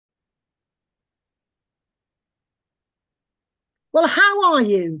Well, how are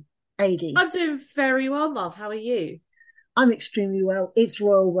you, Adi? I'm doing very well, love. How are you? I'm extremely well. It's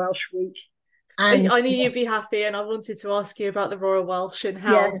Royal Welsh Week, and I knew you'd be happy, and I wanted to ask you about the Royal Welsh and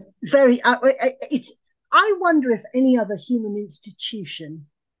yeah, how. very. It's. I wonder if any other human institution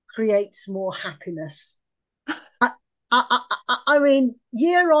creates more happiness. I, I mean,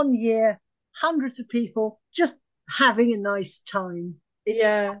 year on year, hundreds of people just having a nice time. It's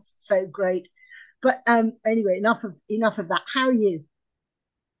Yeah, just so great. But anyway, enough of that. How are you?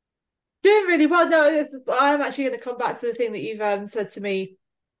 doing really well. No, I'm actually going to come back to the thing that you've said to me.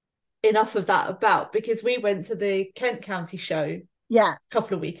 Enough of that about because we went to the Kent County show a Yeah,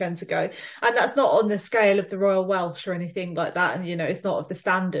 couple of weekends ago, and that's not on the scale of the Royal Welsh or anything like that, and it's not of the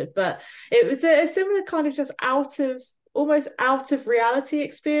standard, but it was a similar kind of just almost out of reality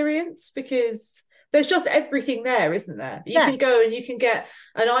experience because. There's just everything there, isn't there? You yeah, can go and you can get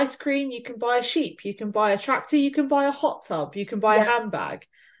an ice cream, you can buy a sheep, you can buy a tractor, you can buy a hot tub, you can buy a yeah, handbag.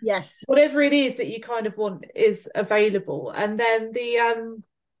 yes, Whatever it is that you kind of want is available. And then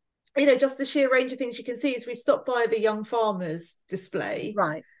just the sheer range of things you can see as we stopped by the young farmers display,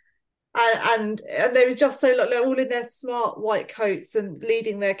 right. and they were just so like they're all in their smart white coats and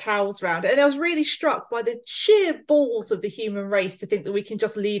leading their cows round, and I was really struck by the sheer balls of the human race to think that we can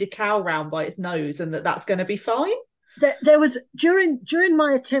just lead a cow round by its nose and that's going to be fine. There was during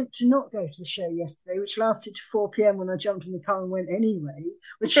my attempt to not go to the show yesterday, which lasted to 4 p.m. when I jumped in the car and went anyway.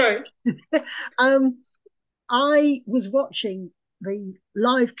 Which Right. um, I was watching the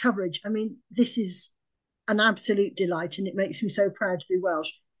live coverage. I mean, this is an absolute delight, and it makes me so proud to be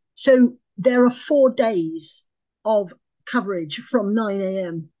Welsh. So there are 4 days of coverage from 9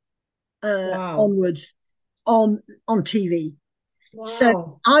 a.m. Wow. Onwards on TV. So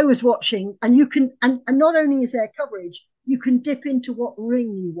Wow. I was watching, and you can, and not only is there coverage, you can dip into what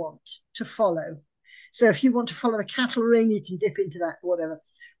ring you want to follow. So if you want to follow the cattle ring, you can dip into that, whatever.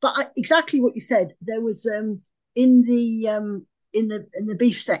 But exactly what you said, there was in the in the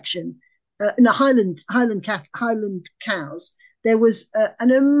beef section, in the Highland cows, there was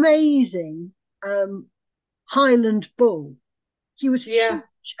an amazing Highland bull. He was Yeah.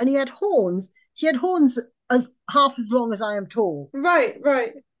 huge, and he had horns. He had horns as half as long as I am tall, Right.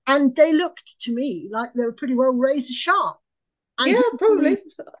 Right. and they looked to me like they were pretty well razor sharp. And Yeah. Probably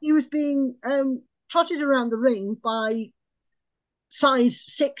he was being trotted around the ring by size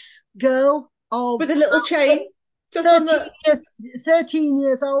 6 girl of with a little chain just on 13 the. years 13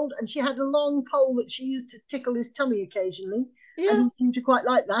 years old, and she had a long pole that she used to tickle his tummy occasionally, and Yeah. he seemed to quite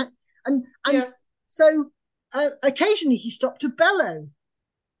like that. And Yeah. so occasionally he stopped to bellow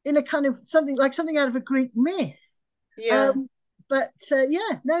in a kind of something out of a Greek myth. Yeah. Um, but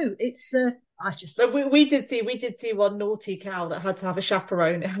yeah, no, it's I just But we did see one naughty cow that had to have a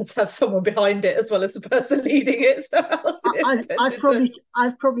chaperone. It had to have someone behind it as well as the person leading it. So else it tended to.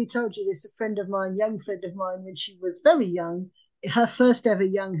 I've probably told you this. A friend of mine, young friend of mine, when she was very young, her first ever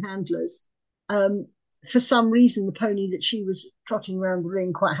young handlers. Um, for some reason, the pony that she was trotting around the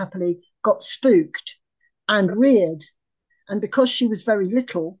ring quite happily got spooked and Right. reared, and because she was very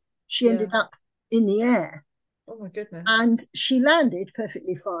little, she ended Yeah. up in the air, Oh my goodness. and she landed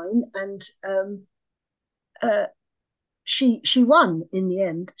perfectly fine, and uh, she won in the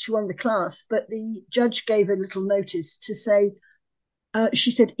end. She won the class, but the judge gave a little notice to say,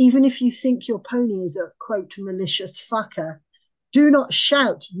 she said, even if you think your pony is a quote malicious fucker, do not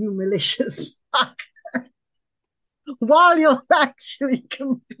shout, you malicious fuck, while you're actually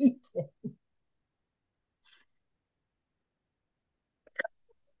competing.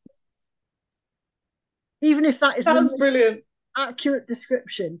 Even if that is the Sounds most brilliant. accurate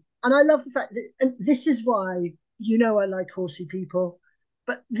description. And I love the fact that, and this is why, I like horsey people,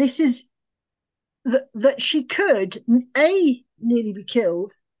 but this is that she could, A, nearly be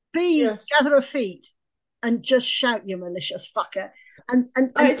killed, B, Yes. gather her feet and just shout, you malicious fucker. And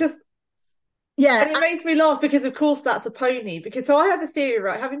I just yeah, and it makes me laugh because of course that's a pony. Because so I have a theory,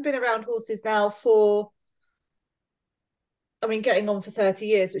 right? Having been around horses now for getting on for 30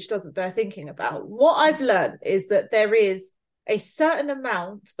 years, which doesn't bear thinking about. What I've learned is that there is a certain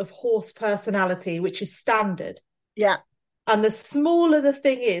amount of horse personality which is standard. yeah, And the smaller the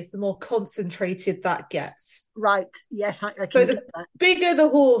thing is, the more concentrated that gets. right. Yes, I So can get the that. bigger the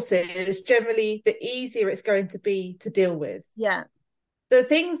horse is, generally, the easier it's going to be to deal with. Yeah, The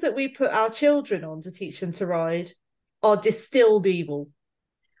things that we put our children on to teach them to ride are distilled evil,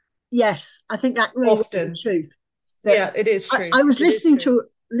 yes, I think that may well be the often. truth. That Yeah, it is true. I was It is true.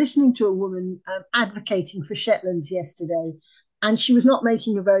 listening to a woman advocating for Shetlands yesterday, and she was not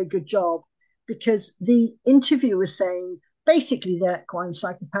making a very good job because the interview was saying basically they're equine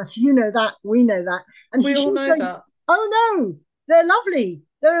psychopaths. You know that, we know that, and We she all was know going, that. "Oh no." They're lovely.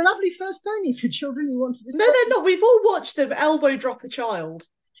 They're a lovely first pony for children who want to No, discover. they're not. We've all watched them elbow drop a child.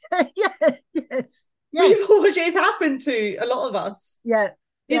 Yeah, yes, yes, We've all watched it. It's happened to a lot of us. yeah,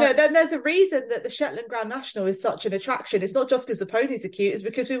 You yeah. know, then there's a reason that the Shetland Grand National is such an attraction. It's not just because the ponies are cute, it's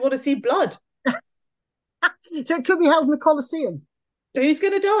because we want to see blood. So it could be held in the Colosseum. Who's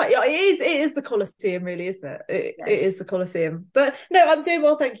going to die? Yeah, it is the Colosseum, really, isn't it? It Yes. is the Colosseum. But no, I'm doing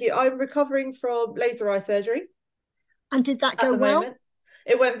well, thank you. I'm recovering from laser eye surgery And did that at go the well? moment.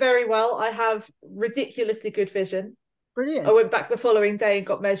 It went very well. I have ridiculously good vision. Brilliant. I went back the following day and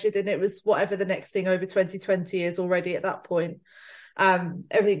got measured, and it was whatever the next thing over 20/20 is already at that point.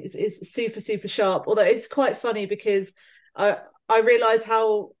 Everything is super, super sharp. Although it's quite funny because I realised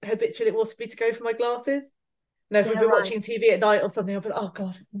how habitual it was for me to go for my glasses. No, if we've been watching TV at night or something, I'll be like, oh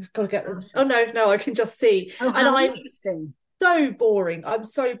God, we've got to get them. Oh no, I can just see. Oh, and I'm interesting. So boring. I'm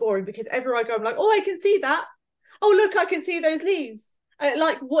so boring because everywhere I go, I'm like, oh, I can see that. Oh, look, I can see those leaves.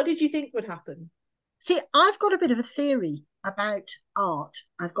 Like, what did you think would happen? See, I've got a bit of a theory about art.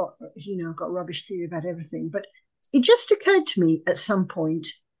 I've got a rubbish theory about everything, but it just occurred to me at some point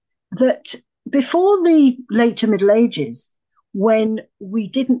that before the late to Middle Ages, when we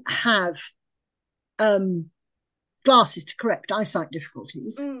didn't have glasses to correct eyesight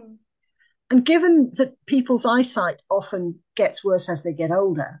difficulties, and given that people's eyesight often gets worse as they get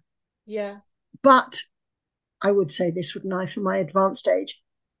older, but I would say this with an eye for my advanced age,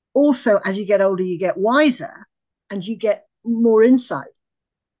 also as you get older, you get wiser and you get more insight.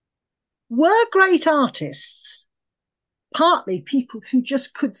 Were great artists partly people who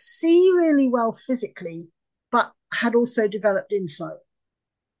just could see really well physically, but had also developed insight?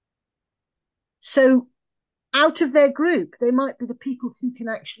 So out of their group, they might be the people who can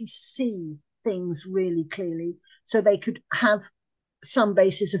actually see things really clearly, so they could have some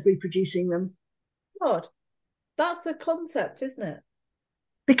basis of reproducing them. God, that's a concept, isn't it?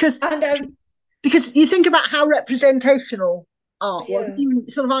 Because you think about how representational art was, even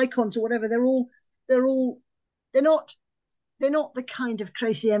sort of icons or whatever. They're not the kind of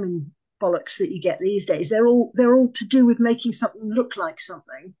Tracey Emin bollocks that you get these days. They're all to do with making something look like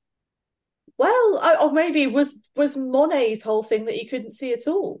something. Well, or maybe was Monet's whole thing that you couldn't see at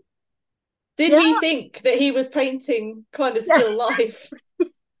all? Did he think that he was painting kind of still life?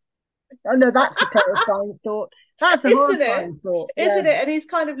 Oh no, that's a terrifying thought. That's a horrifying thought, isn't it? And he's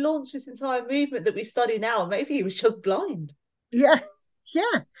kind of launched this entire movement that we study now. Maybe he was just blind. Yeah.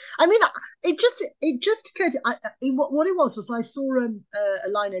 I mean, it just occurred. What it was I saw a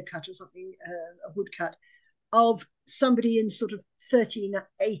lino cut or something, a woodcut of somebody in sort of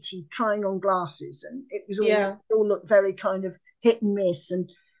 1380 trying on glasses, and it was all looked very kind of hit and miss, and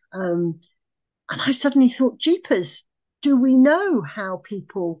I suddenly thought, jeepers, do we know how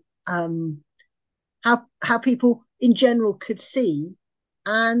people how people in general could see?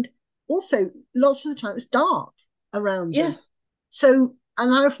 And also lots of the time it's dark around them. So,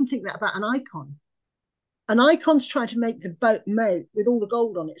 and I often think that about an icon. An icon's trying to make the boat with all the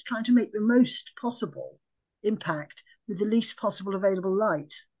gold on it. It's trying to make the most possible impact with the least possible available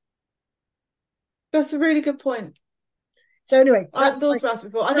light. That's a really good point. So anyway, I hadn't thought about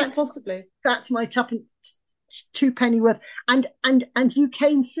it before. I think possibly that's my two penny worth. And you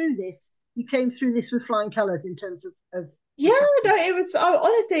came through this. You came through this with flying colours in terms of it was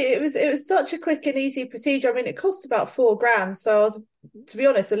honestly it was such a quick and easy procedure. I mean, it cost about $4,000, so I was, to be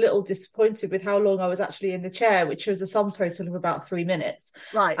honest, a little disappointed with how long I was actually in the chair, which was a sum total of about 3 minutes.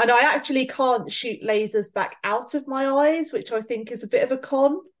 Right. And I actually can't shoot lasers back out of my eyes, which I think is a bit of a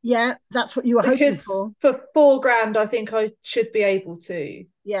con. Yeah, that's what you were hoping for. For $4,000, I think I should be able to.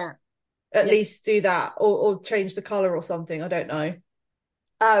 Yeah. At least do that, or change the colour or something. I don't know.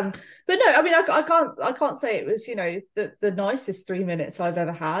 But no, I mean, I can't say it was, the nicest 3 minutes I've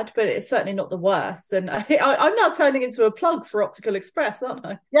ever had, but it's certainly not the worst. And I'm now turning into a plug for Optical Express, aren't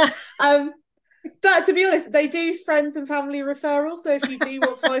I? Yeah. But to be honest, they do friends and family referrals. So if you do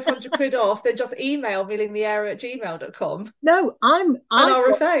want 500 quid off, then just email millingtheair@gmail.com. No, I'll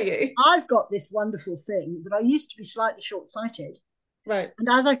refer you. I've got this wonderful thing that I used to be slightly short-sighted. Right. And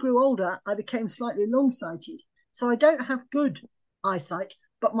as I grew older, I became slightly long-sighted. So I don't have good eyesight,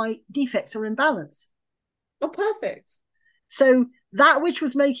 but my defects are in balance. Oh, perfect. So that which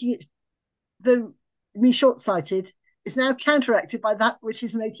was making me short-sighted is now counteracted by that which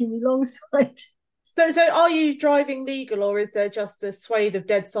is making me long-sighted. So are you driving legal, or is there just a swathe of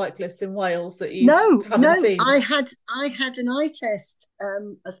dead cyclists in Wales that you haven't seen? I had an eye test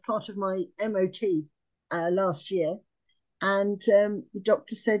as part of my MOT last year, and the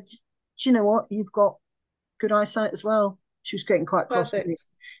doctor said, "Do you know what? You've got good eyesight as well." She was getting quite cross with me.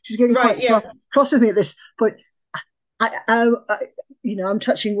 She was getting cross with me at this point. I'm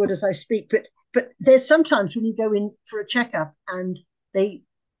touching wood as I speak, but there's sometimes when you go in for a checkup and they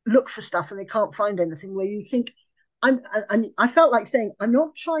look for stuff and they can't find anything, where you think, and I felt like saying, I'm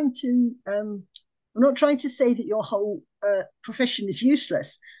not trying to say that your whole profession is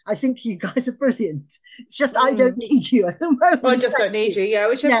useless. I think you guys are brilliant. It's just I don't need you at the moment. I just don't need you, yeah,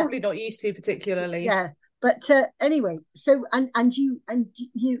 which I'm Yeah. probably not used to particularly. Yeah. But anyway, so and you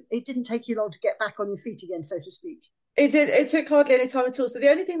it didn't take you long to get back on your feet again, so to speak. It did. It took hardly any time at all. So the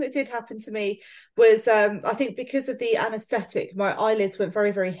only thing that did happen to me was, I think because of the anaesthetic, my eyelids went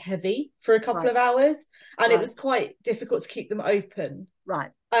very, very heavy for a couple of hours, and it was quite difficult to keep them open. Right.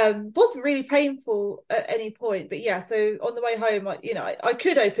 Wasn't really painful at any point, but yeah. So on the way home, I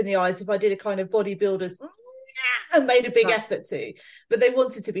could open the eyes if I did a kind of bodybuilder's and made a big effort to, but they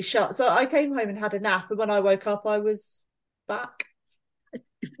wanted to be shut. So I came home and had a nap, and when I woke up, I was back.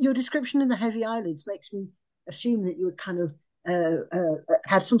 Your description of the heavy eyelids makes me assume that you would kind of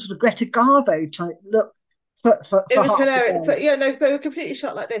had some sort of Greta Garbo type look. It was hilarious. So yeah, no, so we were completely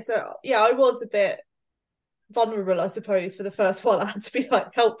shut like this. So yeah, I was a bit vulnerable, I suppose, for the first while. I had to be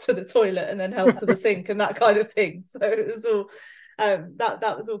like helped to the toilet and then helped to the sink and that kind of thing. So it was all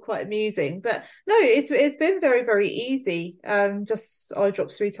that was all quite amusing. But no, it's been very, very easy. Just eye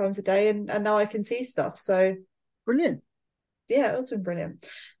drops 3 times a day, and now I can see stuff. So brilliant. Yeah, it's been brilliant.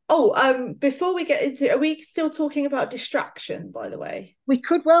 Oh, before we get into, are we still talking about distraction, by the way? We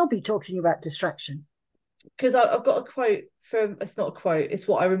could well be talking about distraction. Because I've got a quote from, it's not a quote, it's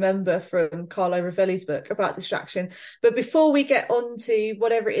what I remember from Carlo Rovelli's book about distraction. But before we get on to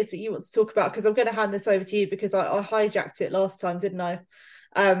whatever it is that you want to talk about, because I'm going to hand this over to you because I hijacked it last time, didn't I?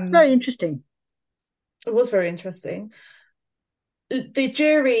 Very interesting. It was very interesting. The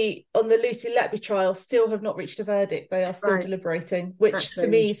jury on the Lucy Letby trial still have not reached a verdict. They are still deliberating, which to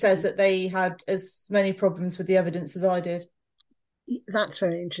me says that they had as many problems with the evidence as I did. That's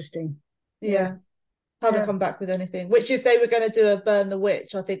very interesting. Yeah. Haven't come back with anything, which if they were going to do a burn the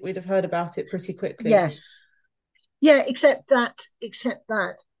witch, I think we'd have heard about it pretty quickly. Yes. Yeah, except that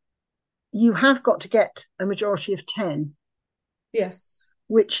you have got to get a majority of 10. Yes.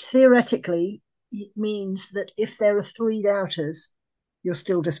 Which theoretically means that if there are 3 doubters, you're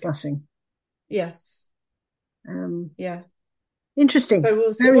still discussing. Yes. Yeah. Interesting. So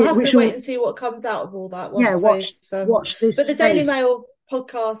we'll have to wait and see what comes out of all that. Watch this. But the Daily Mail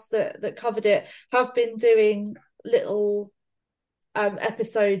podcasts that covered it have been doing little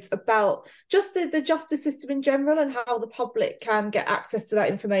episodes about just the justice system in general and how the public can get access to that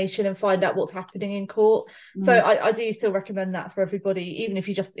information and find out what's happening in court. So I do still recommend that for everybody, even if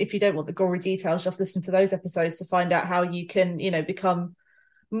you don't want the gory details, just listen to those episodes to find out how you can, become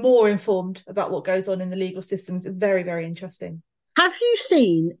more informed about what goes on in the legal systems. Very, very interesting. Have you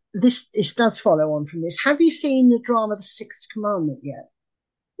seen this? This does follow on from this. Have you seen the drama The Sixth Commandment yet?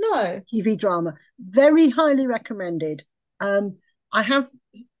 No. TV drama. Very highly recommended. I have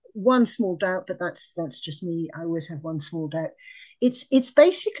one small doubt, but that's just me. I always have one small doubt. It's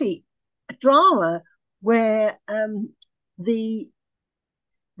basically a drama where the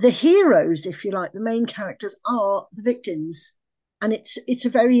heroes, if you like, the main characters are the victims, and it's a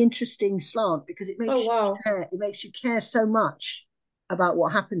very interesting slant because it makes you care. It makes you care so much about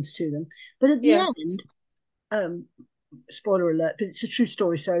what happens to them. But at the end, spoiler alert, but it's a true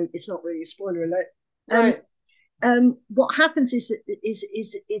story, so it's not really a spoiler alert. Right. What happens is that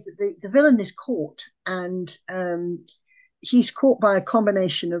the villain is caught, and he's caught by a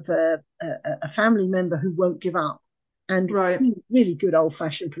combination of a family member who won't give up, and really good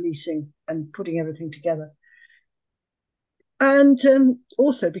old-fashioned policing and putting everything together. And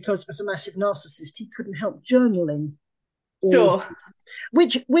also because as a massive narcissist, he couldn't help journaling. Sure.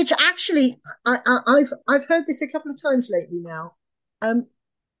 Which actually, I've heard this a couple of times lately now.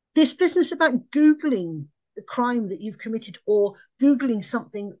 This business about Googling the crime that you've committed or Googling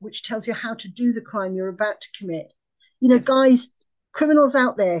something which tells you how to do the crime you're about to commit. Guys, criminals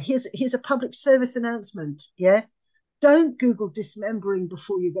out there, here's a public service announcement. Yeah. Don't Google dismembering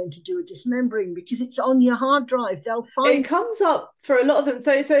before you're going to do a dismembering because it's on your hard drive. They'll find it comes up for a lot of them.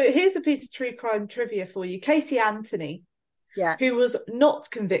 So here's a piece of true crime trivia for you. Casey Anthony, who was not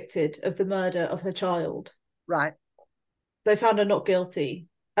convicted of the murder of her child. Right. They found her not guilty.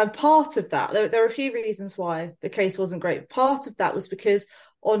 And part of that, there are a few reasons why the case wasn't great. Part of that was because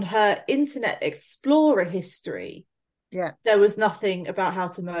on her Internet Explorer history, there was nothing about how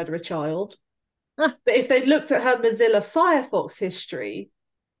to murder a child. But if they'd looked at her Mozilla Firefox history,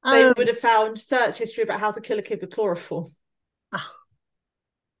 they would have found search history about how to kill a kid with chloroform.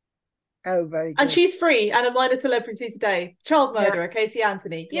 Oh, very good. And she's free and a minor celebrity today. Child murderer, Casey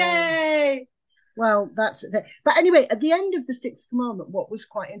Anthony. Yay! Well, that's it. But anyway, at the end of the Sixth Commandment, what was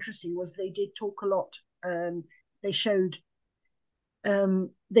quite interesting was they did talk a lot. They showed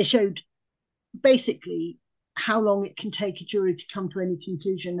they showed basically how long it can take a jury to come to any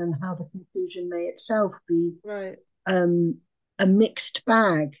conclusion, and how the conclusion may itself be Right. A mixed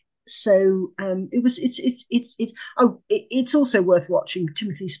bag. So it's also worth watching.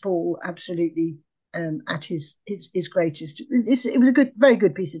 Timothy Spall, absolutely at his greatest. It was a very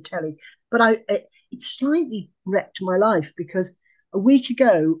good piece of telly. But it slightly wrecked my life, because a week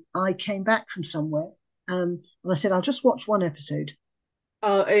ago I came back from somewhere, and I said I'll just watch one episode.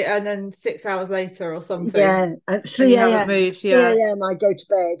 Oh, and then 6 hours later or something, Yeah, at and 3 you haven't a.m. moved. 3 Yeah. a.m. I go to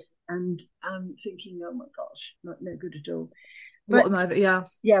bed, and I'm thinking, oh my gosh, no good at all. What But am I? Yeah.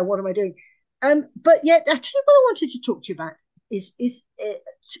 yeah, what am I doing? But yeah, actually, what I wanted to talk to you about is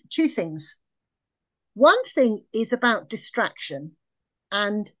two things. One thing is about distraction,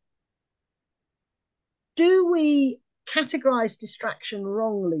 and do we categorize distraction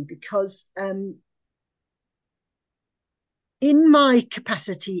wrongly? Because in my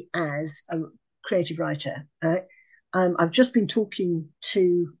capacity as a creative writer, I've just been talking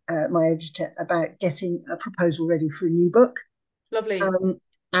to my editor about getting a proposal ready for a new book. Lovely.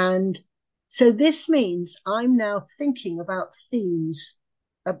 And so this means I'm now thinking about themes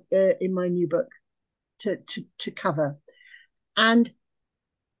in my new book to cover. And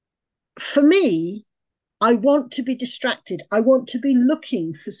for me, I want to be distracted. I want to be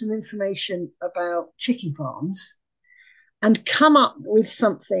looking for some information about chicken farms and come up with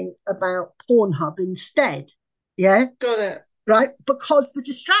something about Pornhub instead. Yeah, Got it. right. Because the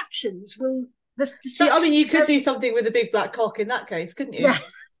distractions will. The I mean, distractions. you could do something with a big black cock in that case, couldn't you? Yeah,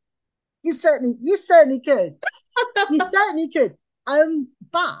 you certainly could. You certainly could.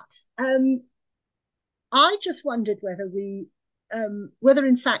 But I just wondered whether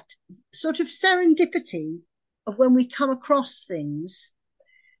in fact, sort of serendipity of when we come across things,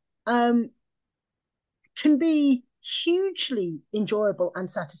 um, can be hugely enjoyable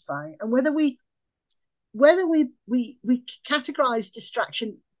and satisfying, and whether we categorize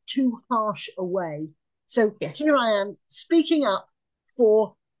distraction too harsh a way. So here Yes. I am speaking up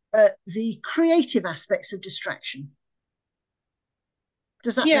for the creative aspects of distraction.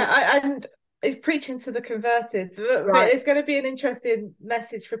 Does that Yeah, make and preaching to the converted, but right? it's going to be an interesting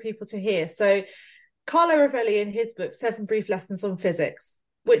message for people to hear. So, Carlo Rovelli, in his book, Seven Brief Lessons on Physics,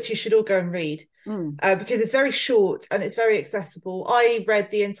 which you should all go and read, Mm, because it's very short and it's very accessible. I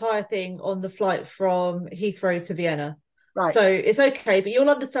read the entire thing on the flight from Heathrow to Vienna. right. So it's okay, but you'll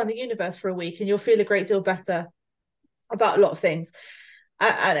understand the universe for a week and you'll feel a great deal better about a lot of things.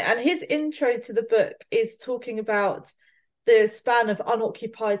 And his intro to the book is talking about the span of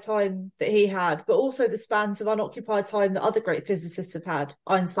unoccupied time that he had, but also the spans of unoccupied time that other great physicists have had,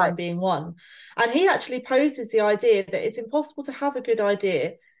 Right. Einstein being one. And he actually poses the idea that it's impossible to have a good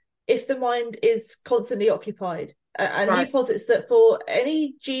idea if the mind is constantly occupied. And he Right. posits that for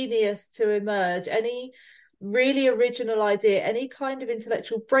any genius to emerge, any really original idea, any kind of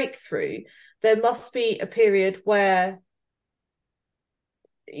intellectual breakthrough, there must be a period where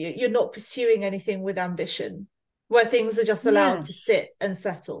you're not pursuing anything with ambition, where things are just allowed to Yes. sit and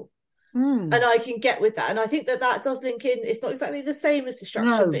settle. And Mm. I can get with that. And I think that that does link in. It's not exactly the same as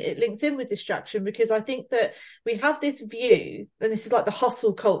distraction, but No. it links in with distraction, because I think that we have this view, and this is like the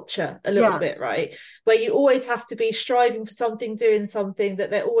hustle culture a little Yeah. bit, right? Where you always have to be striving for something, doing something,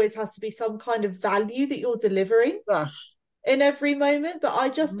 that there always has to be some kind of value that you're delivering Yes. in every moment. But I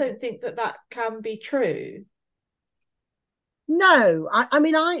just Mhm. don't think that that can be true. No. I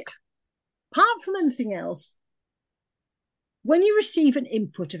mean, apart from anything else, when you receive an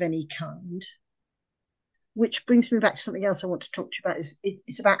input of any kind, which brings me back to something else I want to talk to you about,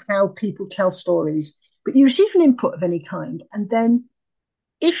 it's about how people tell stories. But you receive an input of any kind, and then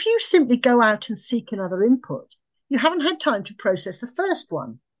if you simply go out and seek another input, you haven't had time to process the first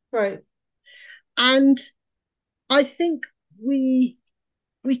one. Right. And I think we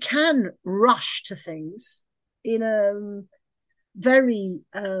can rush to things in a very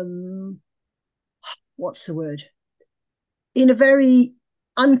what's the word, in a very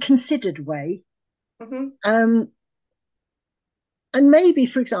unconsidered way. Mm-hmm. And maybe,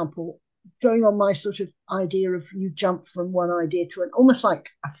 for example, going on my sort of idea of you jump from one idea to an almost like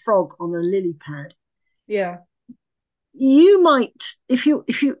a frog on a lily pad. Yeah. You might, if you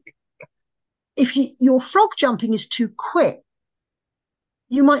your frog jumping is too quick,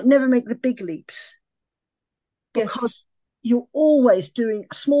 you might never make the big leaps, Yes. because you're always doing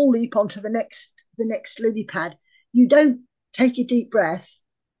a small leap onto the next lily pad. You don't take a deep breath,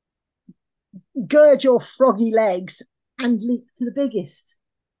 gird your froggy legs, and leap to the biggest.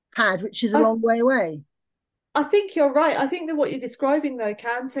 pad, which is a I, long way away. I think you're right. I think that what you're describing though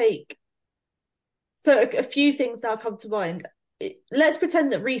can take, so a few things now come to mind. Let's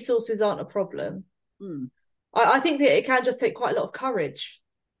pretend that resources aren't a problem. Mm. I think that it can just take quite a lot of courage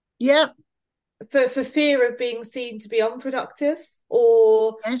Yeah. for fear of being seen to be unproductive,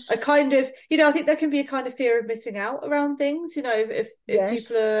 or a Yes. kind of, I think there can be a kind of fear of missing out around things. If people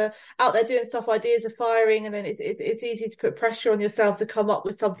Yes. are out there doing stuff, ideas are firing, and then it's easy to put pressure on yourself to come up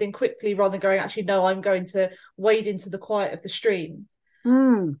with something quickly rather than going, actually no, I'm going to wade into the quiet of the stream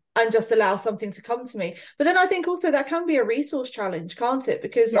Mm. and just allow something to come to me. But then I think also that can be a resource challenge, can't it?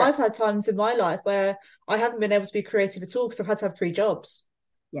 Because Yeah. I've had times in my life where I haven't been able to be creative at all because I've had to have 3 jobs.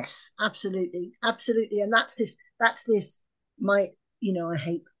 Yes. Absolutely. Absolutely. And that's this. My, I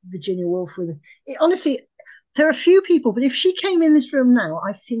hate Virginia Woolf with it. Honestly, there are a few people, but if she came in this room now,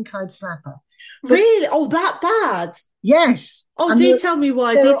 I think I'd slap her. But Really? Oh, that bad? yes, Oh, and do tell me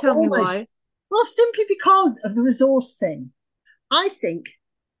why. there Do are tell me almost, why. well, simply because of the resource thing. I think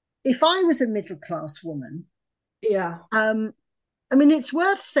if I was a middle class woman, Yeah. um, I mean, it's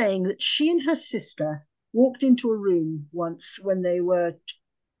worth saying that she and her sister walked into a room once when they were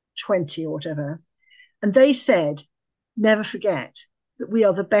 20 or whatever, and they said, never forget that we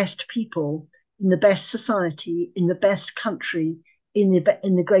are the best people in the best society, in the best country, in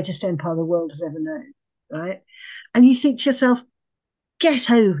the greatest empire the world has ever known, right? And you think to yourself,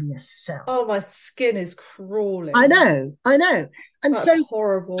 get over yourself. Oh, my skin is I crawling. know, I know. And That's so and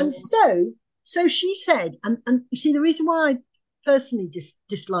horrible. so she said, and you see the reason why I personally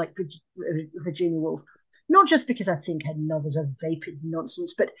dislike Virginia Woolf, not just because I think her novels are vapid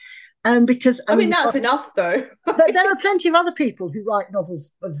nonsense, but because I I mean, mean, that's enough though. but there are plenty of other people who write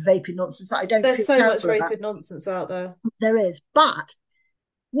novels of vapid nonsense that I don't There's feel so much terrible about. rapid nonsense out there. There is, but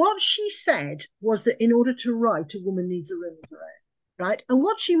what she said was that in order to write, a woman needs a room of her own, right? And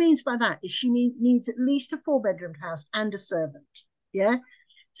what she means by that is she needs at least a 4 bedroom house and a servant. Yeah.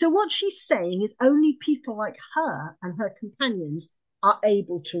 So what she's saying is only people like her and her companions are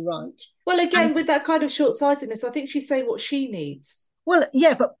able to write. Well, And again, with that kind of short-sightedness, I think she's saying what she needs. well,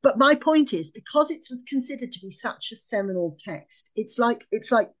 yeah, but my point is because it was considered to be such a seminal text, it's like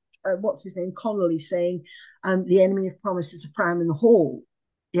what's his name, Connolly saying, "The enemy of promise is a pram in the hall."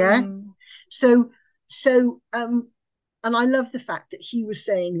 Yeah. Mm. So so and I love the fact that he was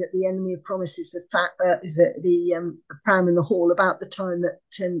saying that the enemy of promise is the fact is that the pram in the hall about the time that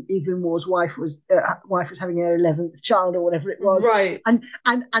Evelyn Waugh's wife was having her 11th child or whatever it was, Right. and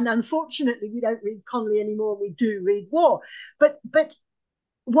unfortunately we don't read Connolly anymore. We do read Waugh, but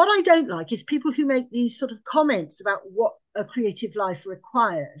what I don't like is people who make these sort of comments about what a creative life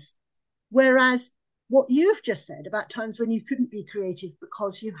requires, whereas what you've just said about times when you couldn't be creative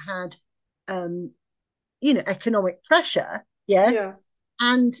because you had um, economic pressure, yeah, Yeah.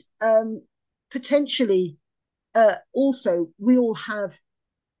 and potentially also we all have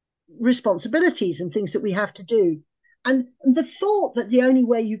responsibilities and things that we have to do, and the thought that the only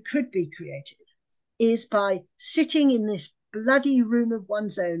way you could be creative is by sitting in this bloody room of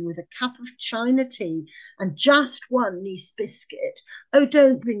one's own with a cup of china tea and just one nice biscuit. Oh,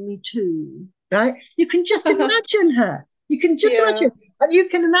 don't bring me two, right? You can just imagine her. You can just Yeah. imagine, and you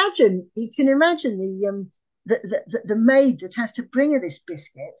can imagine the maid that has to bring her this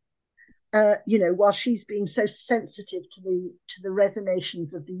biscuit, while she's being so sensitive to the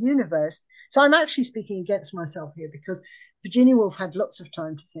resonations of the universe. So I'm actually speaking against myself here because Virginia Woolf had lots of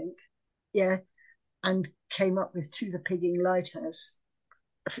time to think, yeah, and came up with To the Pigging Lighthouse,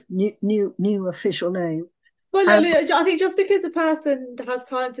 new official name. Well, Um, I think just because a person has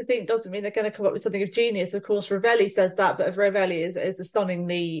time to think doesn't mean they're going to come up with something of genius. Of course, Ravelli says that, but Ravelli is a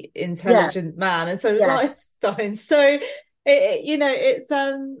stunningly yeah, intelligent man, and so is yes, Einstein. So, it's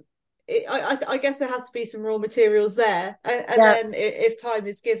I guess there has to be some raw materials there, and yeah, then if time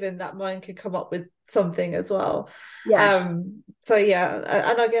is given, that mind can come up with something as well. yes. So yeah,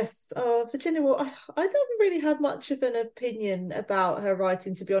 and I guess Virginia Woolf, I don't really have much of an opinion about her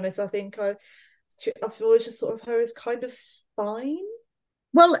writing, to be honest. I think I've always just sort of her as kind of fine,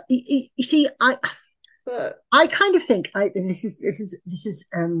 Well, you see, but I kind of think this is.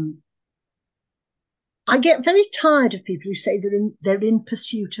 I get very tired of people who say they're in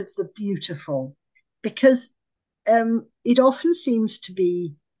pursuit of the beautiful, because it often seems to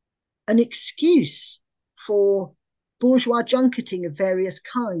be an excuse for bourgeois junketing of various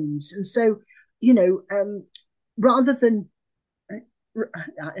kinds. And so, rather than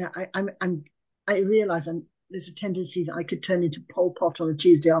I realize there's a tendency that I could turn into Pol Pot on a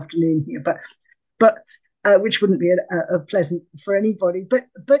Tuesday afternoon here, but which wouldn't be a pleasant for anybody. But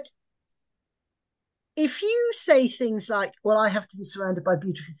if you say things like, well, I have to be surrounded by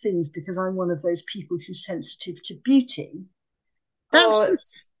beautiful things because I'm one of those people who's sensitive to beauty, that's Oh, the,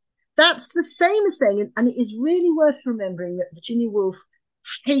 that's the same as saying, and it is really worth remembering that Virginia Woolf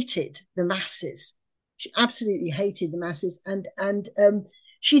hated the masses. She absolutely hated the masses, and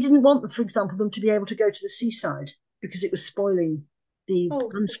she didn't want them, for example, them to be able to go to the seaside because it was spoiling the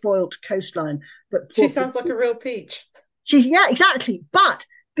oh, unspoilt coastline. But she sounds like a real peach. yeah, exactly. But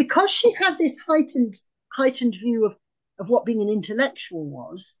because she had this heightened view of what being an intellectual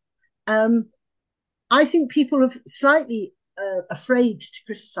was, um, I think people are slightly afraid to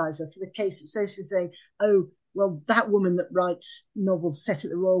criticise her for the case of socially saying, "Oh, well, that woman that writes novels set at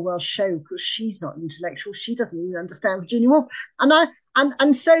the Royal Welsh Show, because she's not intellectual, she doesn't even understand Virginia Woolf."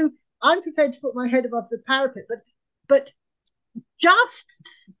 And so I'm prepared to put my head above the parapet, but just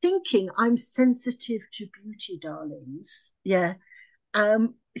thinking I'm sensitive to beauty, darlings, yeah,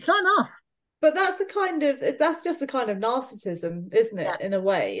 it's not enough. But that's just a kind of narcissism, isn't Yeah, it? In a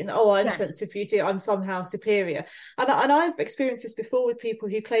way, and oh, I'm yes. sensitive to beauty, I'm somehow superior, and I've experienced this before with people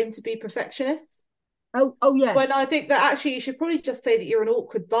who claim to be perfectionists. Oh, When yes, I think that actually you should probably just say that you're an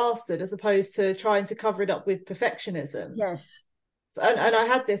awkward bastard as opposed to trying to cover it up with perfectionism. yes. And I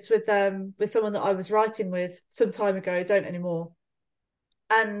had this with someone that I was writing with some time ago, don't anymore,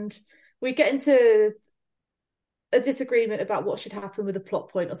 and we get into a disagreement about what should happen with a plot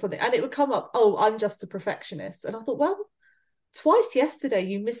point or something, and it would come up, oh, I'm just a perfectionist, and I thought, well, twice yesterday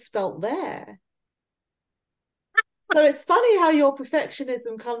you misspelt there. So it's funny how your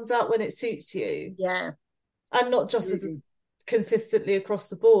perfectionism comes out when it suits you Yeah, and not just as absolutely. consistently across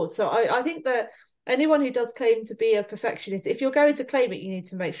the board. So I think that anyone who does claim to be a perfectionist, if you're going to claim it, you need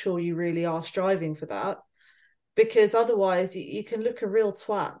to make sure you really are striving for that, because otherwise you can look a real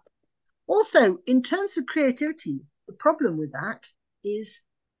twat. Also, in terms of creativity, the problem with that is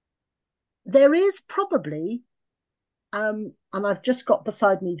there is probably, and I've just got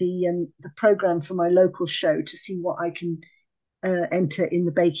beside me the program for my local show to see what I can enter in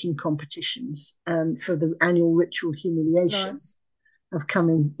the baking competitions for the annual ritual humiliation Nice. of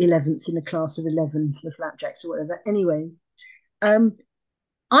coming 11th in a class of 11 for the flapjacks or whatever. Anyway, um,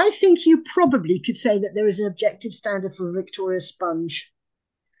 I think you probably could say that there is an objective standard for a Victoria sponge.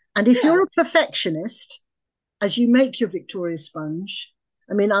 And if Yeah. you're a perfectionist, as you make your Victoria sponge,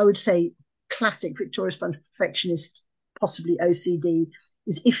 I mean, I would say classic Victoria sponge perfectionist, possibly OCD,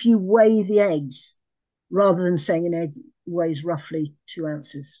 is if you weigh the eggs rather than saying an egg weighs roughly 2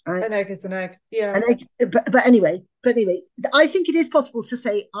 ounces, right? An egg is an egg. Yeah. An egg, but anyway, I think it is possible to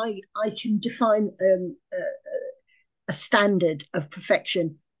say I can define a standard of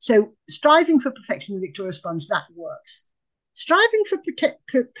perfection. So striving for perfection in Victoria Sponge, that works. Striving for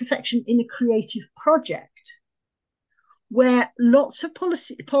perfection in a creative project where lots of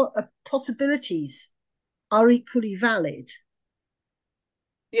possibilities are equally valid,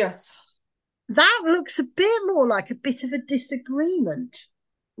 Yes. that looks a bit more like a bit of a disagreement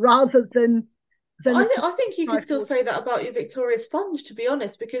rather than a I think you could strive still towards. say that about your Victoria Sponge, to be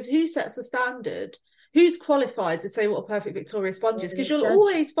honest, because who sets the standard? Who's qualified to say what a perfect Victoria Sponge is? Because you'll Judge.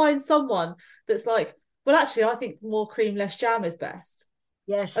 always find someone that's like, well, actually, I think more cream, less jam is best.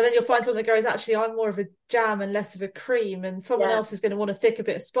 And Yes, then you'll find someone yes, that goes, actually, I'm more of a jam and less of a cream. And someone yeah. else is going to want a thicker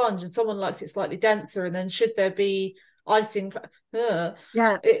bit of sponge, and someone likes it slightly denser. And then should there be icing? Yeah,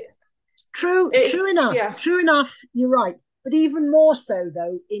 It, true it's enough. yeah, True enough. You're right. But even more so,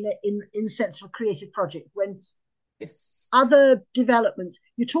 though, in the sense of a creative project, when it's other developments,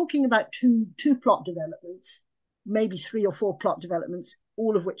 you're talking about two plot developments, maybe 3 or 4 plot developments,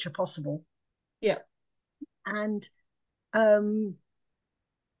 all of which are possible, yeah. and um,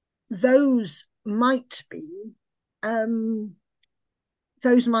 those might be um,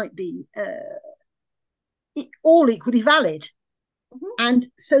 those might be all equally valid. Mhm. And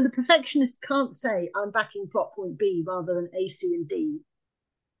so the perfectionist can't say, I'm backing plot point B rather than A, C, and D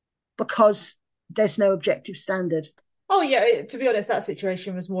because there's no objective standard. Oh yeah, to be honest, that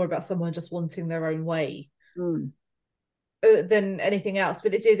situation was more about someone just wanting their own way Mm. than anything else.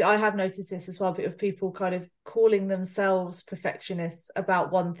 But it did. I have noticed this as well, a bit of people kind of calling themselves perfectionists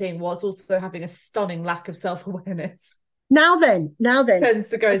about one thing, whilst also having a stunning lack of self-awareness. Now then, Tends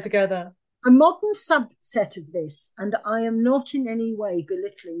to go together. a modern subset of this, and I am not in any way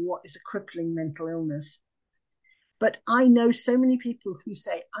belittling what is a crippling mental illness, but I know so many people who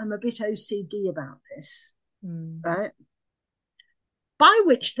say, I'm a bit OCD about this, Hmm. right? By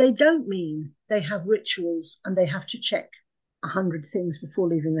which they don't mean they have rituals and they have to check 100 things before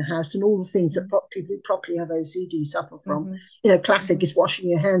leaving the house and all the things that people who properly have OCD suffer from. Mm-hmm. Classic Mm-hmm. is washing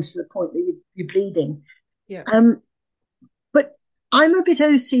your hands to the point that you're bleeding. Yeah. But I'm a bit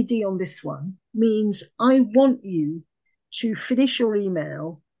OCD on this one means I want you to finish your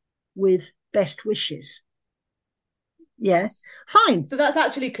email with best wishes. Yeah, Yes. fine. So that's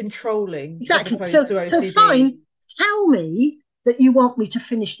actually controlling as Exactly. opposed to So OCD. fine. Tell me that you want me to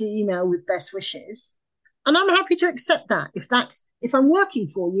finish the email with best wishes, and I'm happy to accept that. If I'm working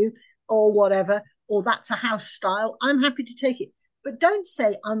for you or whatever, or that's a house style, I'm happy to take it. But don't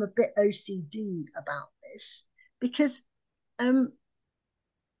say I'm a bit OCD about this, because um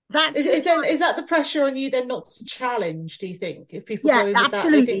that's Is that the pressure on you then not to challenge, do you think? If people yeah, go in with that,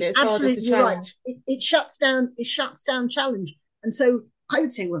 they think that absolutely, it's harder to absolutely. You're right. challenge. It shuts down. It shuts down challenge. And so I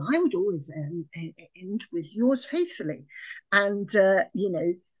would say, well, I would always end with yours faithfully, and but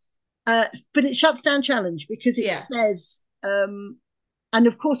it shuts down challenge because it Yeah. says, and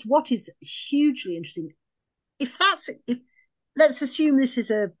of course, what is hugely interesting, if let's assume this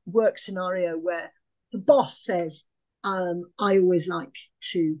is a work scenario where the boss says, I always like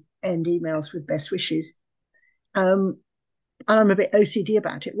to end emails with best wishes. And I'm a bit OCD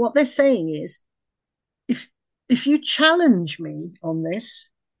about it. What they're saying is, if if you challenge me on this,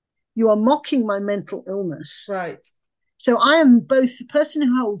 you are mocking my mental illness. Right. So I am both the person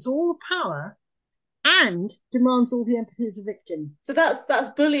who holds all the power and demands all the empathy as a victim. So that's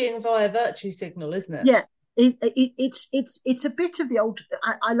bullying via virtue signal, isn't it? Yeah, it's a bit of the old.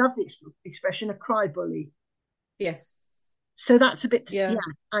 I love the expression a cry bully. Yes. So that's a bit Yeah.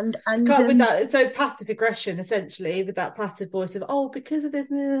 and With that, so passive aggression essentially, with that passive voice of because of this,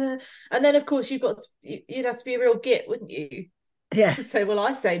 and then of course you'd have to be a real git, wouldn't you? yeah To say, well,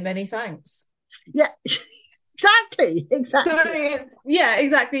 I say many thanks. yeah exactly. So yeah,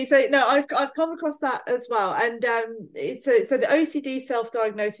 exactly. So no, I've come across that as well, and so the OCD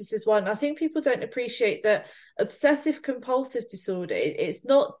self-diagnosis is one. I think people don't appreciate that obsessive compulsive disorder. It's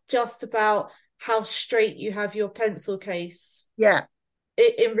not just about how straight you have your pencil case. Yeah.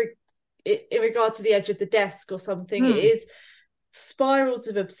 In regard to the edge of the desk or something, it is spirals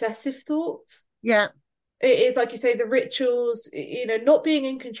of obsessive thought. Yeah. It is, like you say, the rituals, not being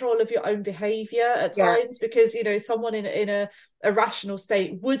in control of your own behavior at times, because someone in a rational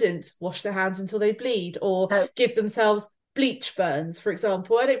state wouldn't wash their hands until they bleed, or give themselves bleach burns, for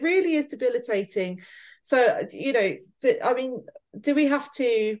example, and it really is debilitating. So I mean, do we have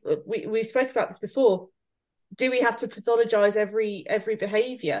to, we spoke about this before, do we have to pathologize every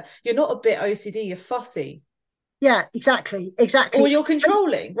behavior? You're not a bit OCD, you're fussy. Yeah, exactly. Or you're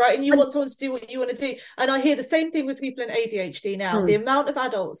controlling, right? And you want someone to do what you want to do. And I hear the same thing with people in ADHD now. The amount of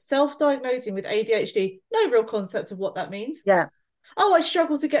adults self-diagnosing with ADHD, no real concept of what that means. Yeah. Oh, I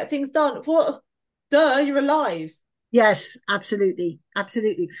struggle to get things done. What? Duh, you're alive. Yes, absolutely,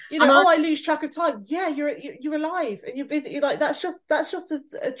 absolutely. I lose track of time. Yeah, you're alive and you're busy. You're like, that's just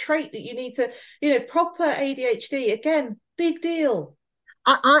a trait that you need to, proper ADHD. Again, big deal.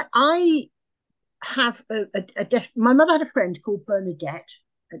 I have my mother had a friend called Bernadette.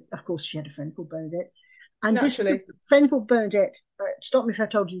 Of course, she had a friend called Bernadette. And Naturally. This friend called Bernadette, stop me if I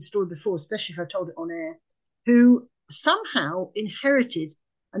told you the story before, especially if I told it on air, who somehow inherited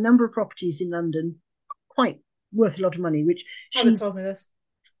a number of properties in London, quite worth a lot of money, which she haven't told me this.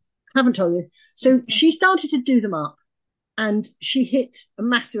 Haven't told you. So she started to do them up, and she hit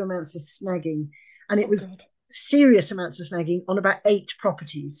massive amounts of snagging, and it was serious amounts of snagging on about 8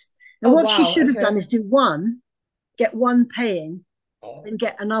 properties. Now, what she should have done is do one, get one paying, and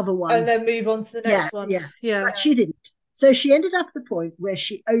get another one, and then move on to the next one. Yeah. But she didn't. So she ended up at the point where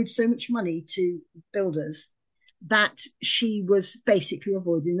she owed so much money to builders that she was basically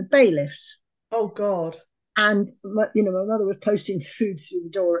avoiding the bailiffs. Oh God. And my mother was posting food through the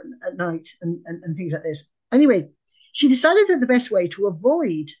door at night and things like this. Anyway, she decided that the best way to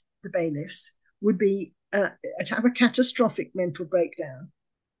avoid the bailiffs would be to have a catastrophic mental breakdown.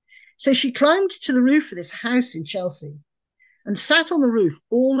 So she climbed to the roof of this house in Chelsea and sat on the roof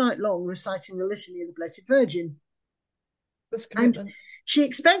all night long reciting the Litany of the Blessed Virgin. That's commitment.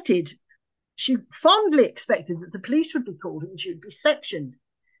 And she fondly expected that the police would be called and she would be sectioned.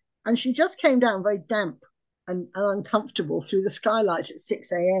 And she just came down very damp and uncomfortable through the skylight at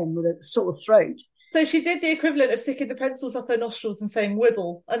 6 a.m. with a sore throat. So she did the equivalent of sticking the pencils up her nostrils and saying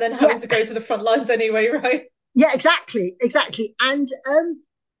 "wibble," and then having to go to the front lines anyway, right? Yeah, exactly. And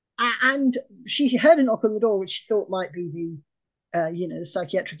she heard a knock on the door, which she thought might be the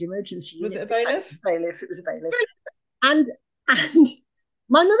psychiatric emergency unit. Was it a bailiff? It was a bailiff. and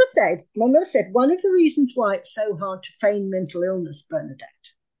my mother said one of the reasons why it's so hard to feign mental illness, Bernadette,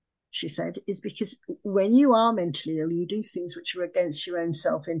 she said, is because when you are mentally ill, you do things which are against your own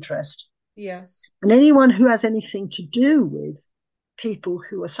self-interest. Yes. And anyone who has anything to do with people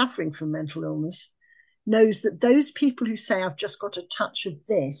who are suffering from mental illness knows that those people who say, I've just got a touch of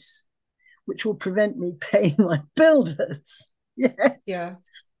this, which will prevent me paying my builders, yeah, Yeah.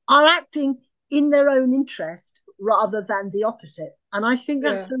 are acting in their own interest rather than the opposite. And I think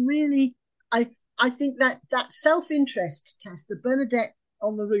Yeah. that's a really, I think that self-interest test, the Bernadette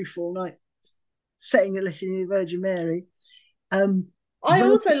on the roof all night saying a litany to the Virgin Mary, I versus,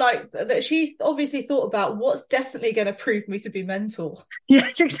 also liked that she obviously thought about what's definitely going to prove me to be mental.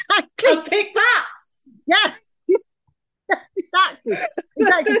 yes, exactly, And pick that. yeah, exactly,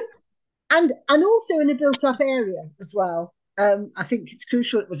 and also in a built-up area as well. I think it's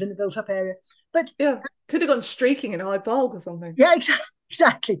crucial it was in a built-up area, but Yeah. Could have gone streaking in a high bulb or something. yeah,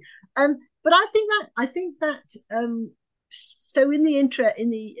 exactly. But I think that so in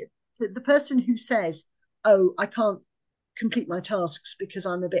the the person who says, "Oh, I can't complete my tasks because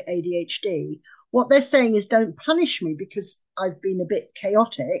I'm a bit ADHD," what they're saying is, "Don't punish me because I've been a bit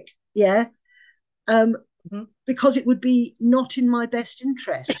chaotic." Yeah, Mhm. because it would be not in my best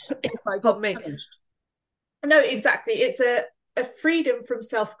interest if I Pardon got me. punished. No, exactly. It's a freedom from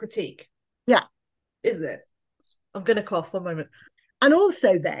self-critique, Yeah, isn't it? I'm going to cough one moment. and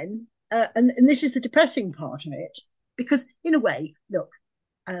also then, and this is the depressing part of it, because in a way, look,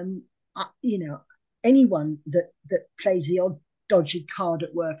 you know, anyone that plays the odd dodgy card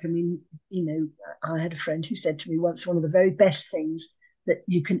at work. I mean, you know, I had a friend who said to me once, one of the very best things that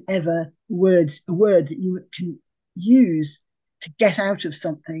you can ever a word that you can use to get out of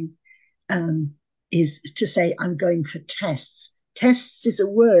something, um, is to say, "I'm going for tests." Tests is a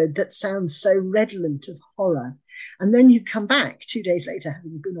word that sounds so redolent of horror. And then you come back 2 days later,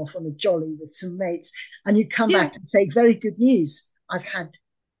 having been off on a jolly with some mates, and you come Yeah. back and say, "Very good news. I've had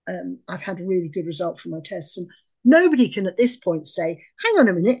a really good result from my tests." And nobody can at this point say, "Hang on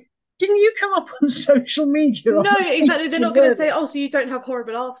a minute, didn't you come up on social media?" No, exactly. They're not going to say, Worthing? "Oh, so you don't have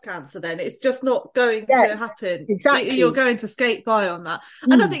horrible ass cancer then." It's just not going Yeah, to happen. You're exactly. going to skate by on that.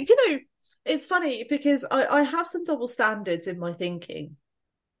 And I Mm, think, it's funny because I have some double standards in my thinking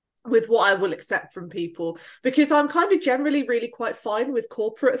with what I will accept from people because I'm kind of generally really quite fine with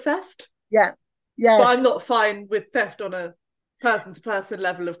corporate theft, yeah. but I'm Yes. not fine with theft on a person to person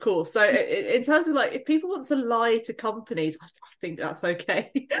level, of course. So in terms of like, if people want to lie to companies, I think that's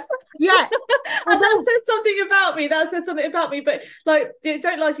okay. Yeah. And that Although, says something about me. That says something about me. But like,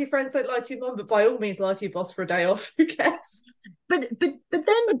 don't lie to your friends, don't lie to your mum, but by all means, lie to your boss for a day off. Who cares? but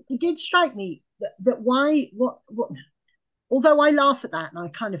then it did strike me that why what although I laugh at that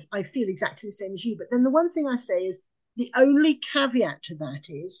and I feel exactly the same as you, but then the one thing I say is the only caveat to that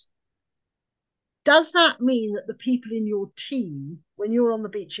is, does that mean that the people in your team, when you're on the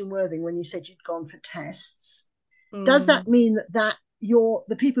beach in Worthing, when you said you'd gone for tests, does that Mm, mean that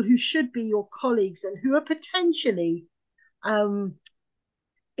the people who should be your colleagues and who are potentially, um,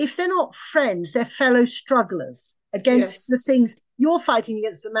 if they're not friends, they're fellow strugglers against the yes. things you're fighting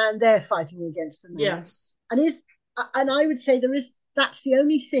against, the man they're fighting against the man, Yes. and I would say that's the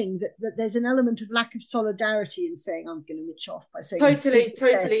only thing that there's an element of lack of solidarity in saying, "I'm going to rich off by saying I'm going Totally, for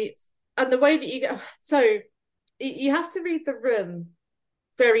totally. tests." And the way that you go, so you have to read the room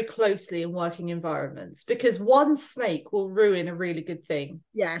very closely in working environments because one snake will ruin a really good thing.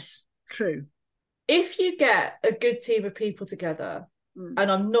 Yes, true. If you get a good team of people together, Mm,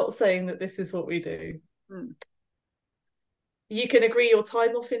 and I'm not saying that this is what we do, mm. you can agree your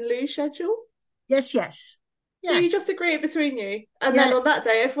time off in lieu schedule. Yes, yes, So you yes, just agree it between you. And then yeah, on that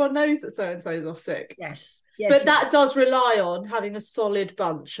day, everyone knows that so and so is off sick. yes, yes, But that yes, does rely on having a solid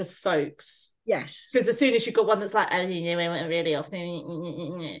bunch of folks. yes, Because as soon as you've got one that's like, oh, you know, I went really off,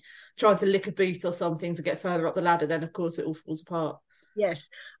 trying to lick a boot or something to get further up the ladder, then of course it all falls apart. yes.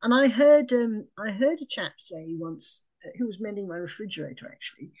 And I heard a chap say once, who was mending my refrigerator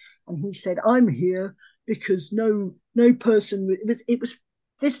actually, and he said, "I'm here because no person." It was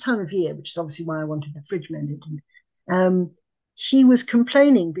this time of year, which is obviously why I wanted the fridge mended. And he was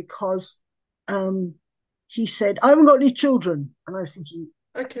complaining because he said, "I haven't got any children," and I was thinking,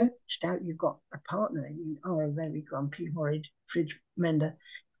 I Okay. don't doubt you've got a partner. You are a very grumpy, horrid fridge mender.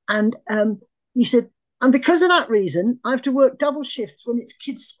 And he said, "And because of that reason, I have to work double shifts when it's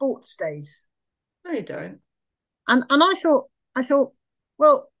kids' sports days." No, you don't. And I thought,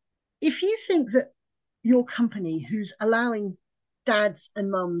 well, if you think that your company, who's allowing dads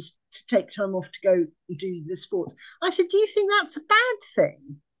and mums to take time off to go and do the sports, I said, "Do you think that's a bad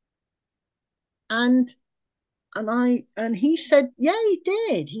thing?" And and he said, "Yeah, he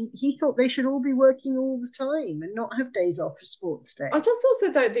did. He thought they should all be working all the time and not have days off for sports I day." just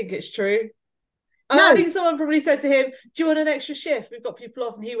also don't think it's true. I No, think someone probably said to him, "Do you want an extra shift? We've got people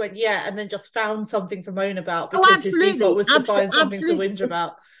off." And he went, "Yeah," and then just found something to moan about oh, because his default absolutely, was to find something to absolutely. whinge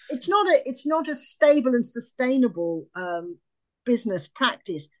about. It's not a stable and sustainable business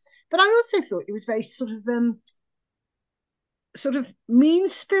practice. but I also thought it was very sort of mean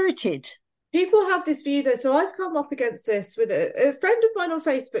spirited. People have this view though, so I've come up against this with a friend of mine on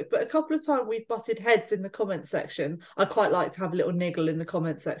Facebook, but a couple of times we've butted heads in the comment section. I quite like to have a little niggle in the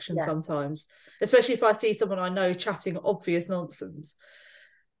comment section sometimes, especially if I see someone I know chatting obvious nonsense.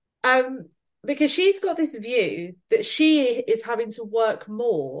 Because she's got this view that she is having to work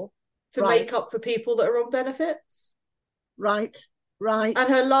more to make up for people that are on benefits. Right. Right. And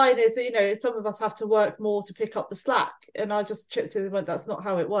her line is, some of us have to work more to pick up the slack. And I just chipped in and went, that's not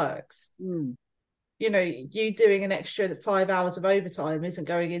how it works. Mm. You doing an extra 5 hours of overtime isn't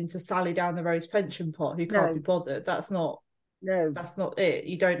going into Sally down the road's pension pot who can't be bothered. That's not it.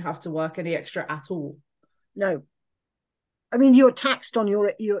 You don't have to work any extra at all. No. I mean, you're taxed on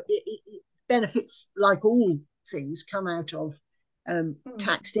your benefits, like all things come out of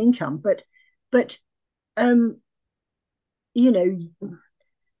taxed income. But the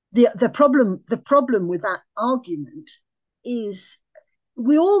problem with that argument is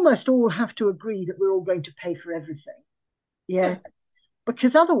we almost all have to agree that we're all going to pay for everything. Yeah.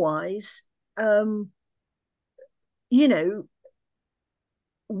 Because otherwise,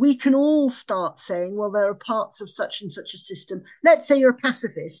 we can all start saying, well, there are parts of such and such a system. Let's say you're a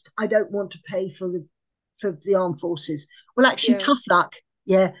pacifist. I don't want to pay for the armed forces. Well, actually, tough luck.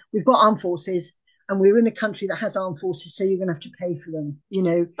 Yeah, we've got armed forces. And we're in a country that has armed forces, so you're going to have to pay for them,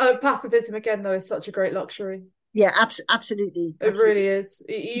 Oh, pacifism, again, though, is such a great luxury. Yeah, absolutely. It really is.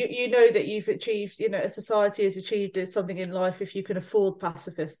 You know that you've achieved, a society has achieved something in life if you can afford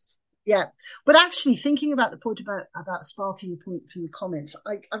pacifists. Yeah. But actually, thinking about the point about sparking a point from the comments,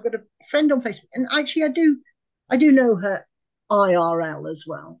 I've got a friend on Facebook, and actually I do know her IRL as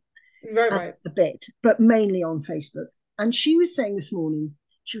well. Right. A bit, but mainly on Facebook. And she was saying this morning,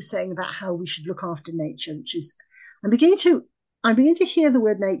 she was saying about how we should look after nature, which is, I'm beginning to hear the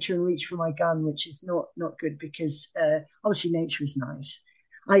word nature and reach for my gun, which is not good because obviously nature is nice.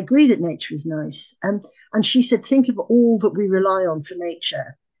 I agree that nature is nice. And she said, think of all that we rely on for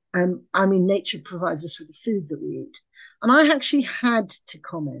nature. I mean, nature provides us with the food that we eat. And I actually had to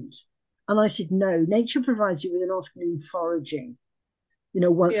comment. And I said, no, nature provides you with an afternoon foraging.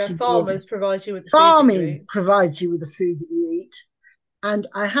 Once a year. Farmers provide you with the farming food that you eat. Provides you with the food that you eat. And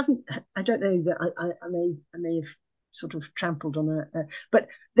I don't know that I may have sort of trampled on but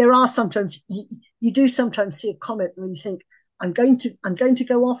there are sometimes you do sometimes see a comment where you think, I'm going to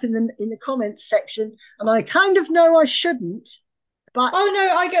go off in the comments section, and I kind of know I shouldn't. But oh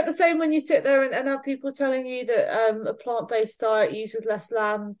no, I get the same when you sit there and have people telling you that a plant-based diet uses less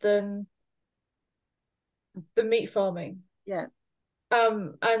land than the meat farming. Yeah.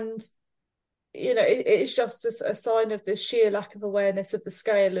 And it's just a sign of the sheer lack of awareness of the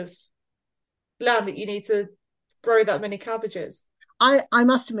scale of land that you need to grow that many cabbages. I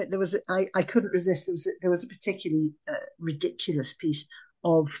must admit I couldn't resist. There was a particularly ridiculous piece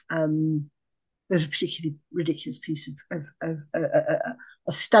of there's a particularly ridiculous piece of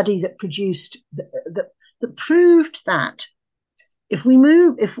a study that produced that proved that if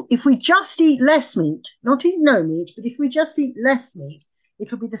we just eat less meat, not eat no meat, but if we just eat less meat,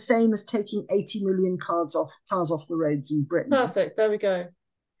 it'll be the same as taking 80 million cars off the roads in Britain. Perfect. There we go.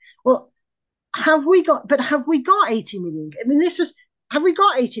 Well, have we got 80 million? I mean, have we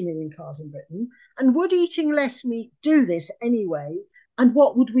got 80 million cars in Britain? And would eating less meat do this anyway? And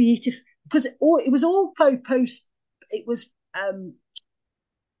what would we eat because it was all post, it was,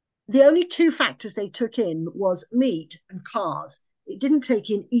 the only two factors they took in was meat and cars. It didn't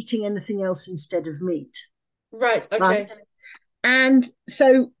take in eating anything else instead of meat. Right. Okay. Right? And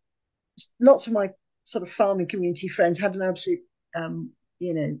so lots of my sort of farming community friends had an absolute,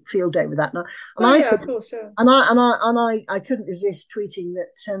 field day with that. Of course, yeah. And I couldn't resist tweeting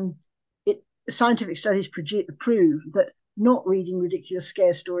that scientific studies prove that not reading ridiculous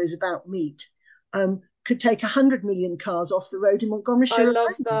scare stories about meat could take 100 million cars off the road in Montgomeryshire. I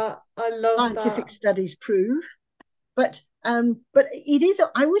love that. Scientific studies prove, but it is.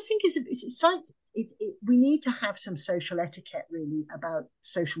 I always think it's science. We need to have some social etiquette really about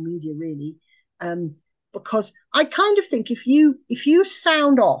social media really, because I kind of think if you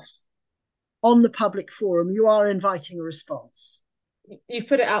sound off on the public forum, you are inviting a response. You've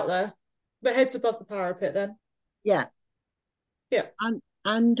put it out there. The head's above the parapet then. Yeah.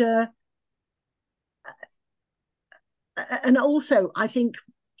 And also I think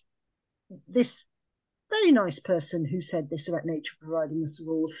this very nice person who said this about nature providing us with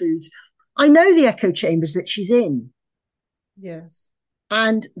all the foods, I know the echo chambers that she's in. Yes.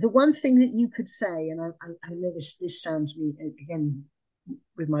 And the one thing that you could say, and I know this sounds me again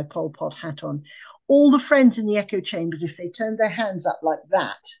with my Pol Pot hat on, all the friends in the echo chambers, if they turned their hands up like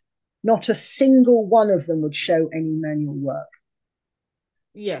that, not a single one of them would show any manual work.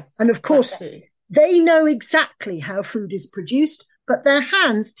 And of Yes, that's course, true. they know exactly how food is produced, but their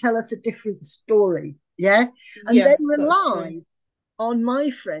hands tell us a different story. Yeah. And they Yes, that's true. rely on my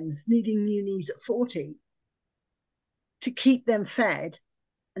friends needing new knees at 40 to keep them fed,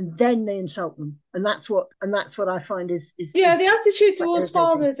 and then they insult them. And that's what I find is Yeah, the attitude quite towards irritating.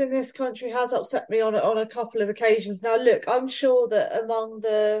 farmers in this country has upset me on a couple of occasions. Now, look, I'm sure that among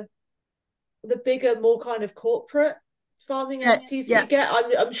the bigger, more kind of corporate farming Yeah, entities that yeah, you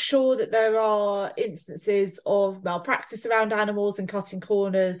get, I'm sure that there are instances of malpractice around animals and cutting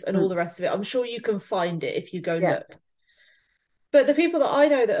corners and all mm, the rest of it. I'm sure you can find it if you go yeah. look. But the people that I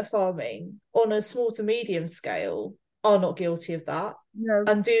know that are farming on a small to medium scale are not guilty of that No,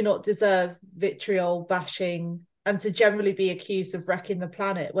 and do not deserve vitriol, bashing, and to generally be accused of wrecking the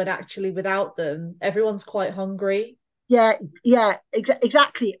planet when actually without them, everyone's quite hungry. yeah, yeah,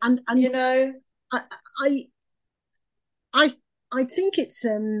 exactly. And You know? I, I, I, I think it's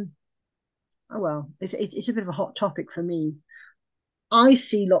oh well, it's a bit of a hot topic for me. I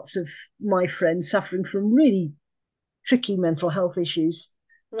see lots of my friends suffering from really tricky mental health issues,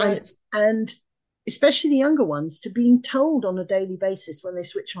 and Right. and especially the younger ones, to being told on a daily basis when they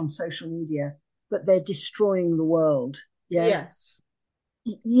switch on social media that they're destroying the world. Yeah, Yes.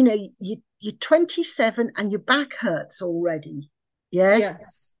 you know, you're 27 and your back hurts already. Yeah,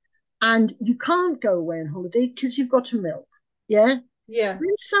 Yes. and you can't go away on holiday because you've got to milk. Yeah, when Yes.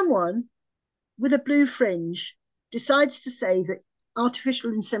 someone with a blue fringe decides to say that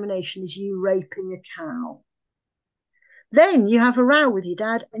artificial insemination is you raping a cow, then you have a row with your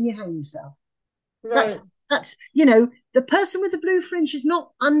dad and you hang yourself. That's Right. that's the person with the blue fringe is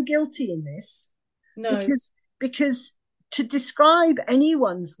not unguilty in this, No. because to describe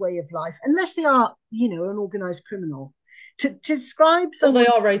anyone's way of life, unless they are an organized criminal, to describe Or they someone's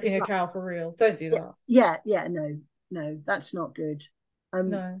are way raping a of life, cow for real. Don't do yeah, that. yeah, no, no, that's not good. um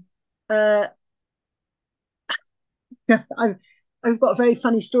No. uh I've I've got a very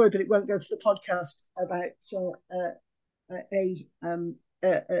funny story, but it won't go for the podcast, about a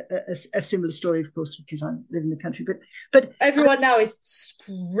a similar story, of course, because I live in the country. But Everyone now is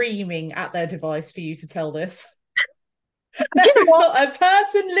screaming at their device for you to tell this. you There know is what? not a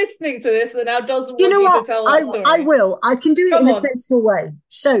person listening to this that now doesn't You want know you to what? tell I that I story. will. I can do it Come in a on. tasteful way.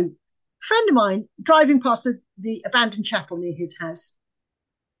 So, a friend of mine driving past the abandoned chapel near his house.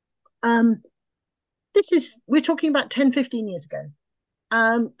 Um, we're talking about 10, 15 years ago.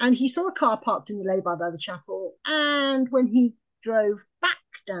 And he saw a car parked in the lay-by by the chapel. And when he drove back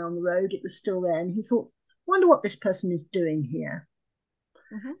down the road, it was still there. And he thought, wonder what this person is doing here.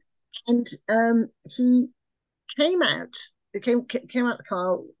 Mhm. And he came out, came out the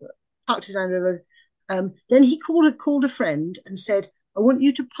car, parked his Land Rover. Then he called a friend and said, "I want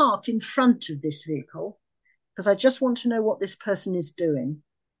you to park in front of this vehicle because I just want to know what this person is doing."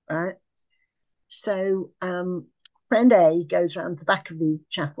 Right. So friend A goes round the back of the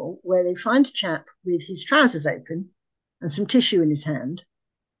chapel where they find a chap with his trousers open and some tissue in his hand,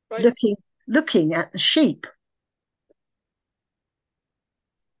 Right. looking at the sheep.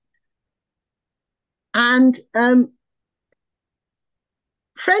 And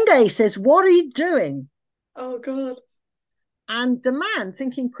friend A says, "What are you doing?" Oh God. And the man,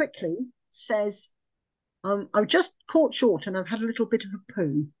 thinking quickly, says, "I've just caught short and I've had a little bit of a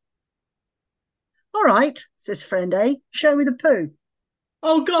poo." "All right," says friend A, "show me the poo."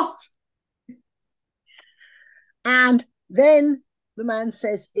 Oh God. And then the man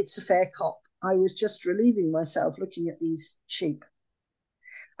says, "It's a fair cop. I was just relieving myself looking at these sheep."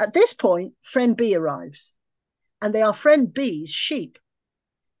 At this point, friend B arrives, and they are friend B's sheep.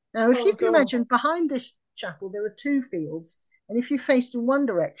 Now, if you Oh can God. imagine, behind this chapel, there are two fields, and if you faced in one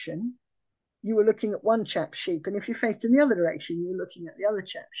direction, you were looking at one chap's sheep, and if you faced in the other direction, you were looking at the other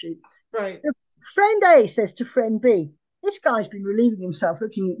chap's sheep. Right. So friend A says to friend B, "This guy's been relieving himself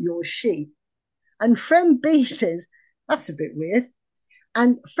looking at your sheep." And friend B says, "That's a bit weird."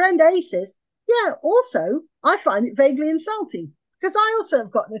 And friend A says, "Yeah, also, I find it vaguely insulting because I also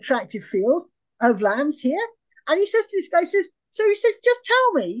have got an attractive field of lambs here." And he says to this guy, "Just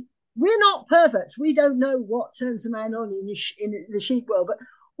tell me, we're not perverts. We don't know what turns a man on in the sheep world, but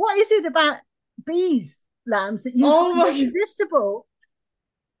what is it about B's lambs that you Oh find my. irresistible?"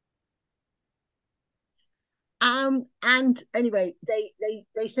 And anyway,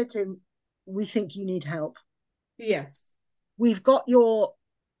 they said to him, "We think you need help. Yes. We've got your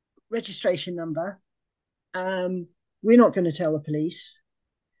registration number. Um, we're not going to tell the police,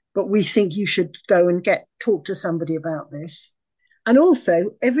 but we think you should go and talk to somebody about this. And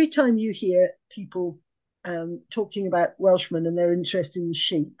also, every time you hear people talking about Welshmen and their interest in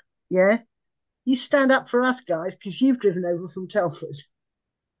sheep, Yeah, you stand up for us guys because you've driven over from Telford.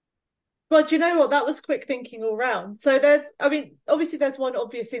 But do you know what? That was quick thinking all round. So there's, I mean, obviously there's one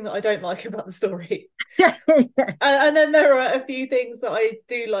obvious thing that I don't like about the story. Yeah, yeah. And then there are a few things that I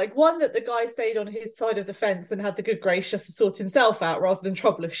do like. One, that the guy stayed on his side of the fence and had the good grace just to sort himself out rather than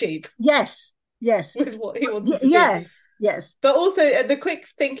trouble a sheep Yes, yes, with what he wanted to do. yes, yes. But also the quick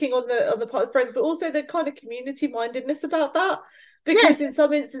thinking on the part of friends, but also the kind of community mindedness about that. Because Yes, in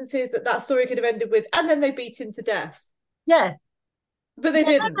some instances that story could have ended with, and then they beat him to death. yeah, But they yeah.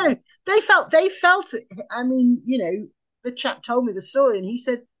 didn't. No, no. They felt it. I mean, the chap told me the story, and he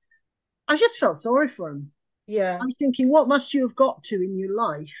said, "I just felt sorry for him." I Yeah. was thinking, what must you have got to in your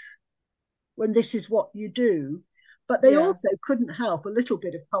life when this is what you do? But they Yeah. also couldn't help a little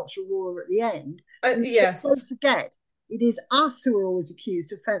bit of cultural war at the end. And don't Yes. forget, it is us who are always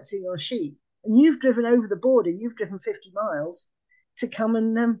accused of fancying our sheep. And you've driven over the border, you've driven 50 miles to come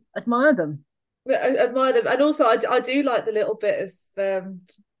and admire them. I admire them. And also I do like the little bit of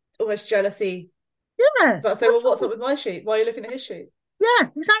almost jealousy. Yeah, But I say, well, what's up with my sheep? Why are you looking at his sheep? yeah,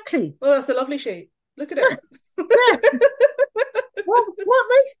 exactly. Well, that's a lovely sheep. Look at Yeah, it. yeah. What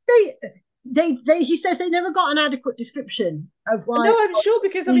makes they he says they never got an adequate description of why No, I'm sure,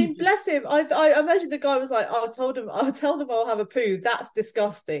 because I mean, Jesus. bless him. I imagine the guy was like, I'll tell them I'll have a poo. That's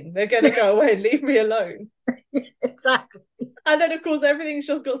disgusting. They're gonna go away and leave me alone. Exactly. And then of course everything's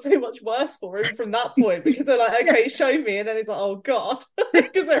just got so much worse for him from that point, because they're like, Yeah, okay, show me. And then he's like, oh God,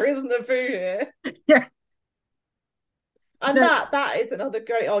 because there isn't a poo here. yeah. And That's that is another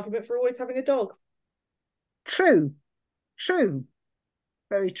great argument for always having a dog. true. True.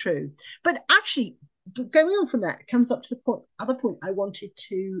 Very true. But actually, going on from that, it comes up to the other point I wanted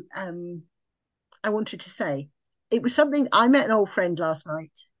to say. It was something I met an old friend last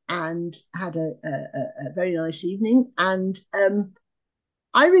night and had a very nice evening. And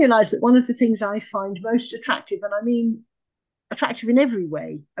I realized that one of the things I find most attractive, and I mean attractive in every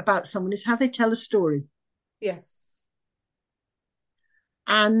way, about someone is how they tell a story. Yes.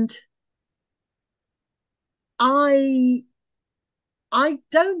 And I I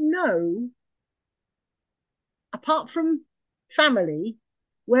don't know, apart from family,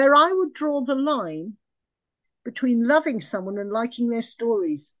 where I would draw the line between loving someone and liking their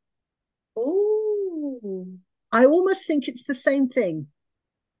stories. Oh. I almost think it's the same thing.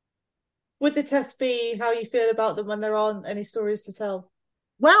 Would the test be how you feel about them when there aren't any stories to tell?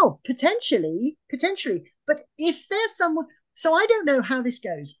 Well, potentially. But if there's someone, so I don't know how this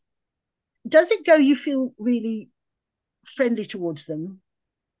goes. Does it go you feel really friendly towards them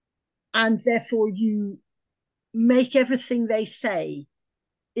and therefore you make everything they say,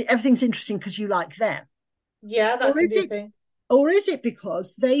 everything's interesting because you like them? Yeah, that Or can is be a it thing. or is it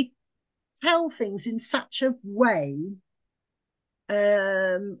because they tell things in such a way,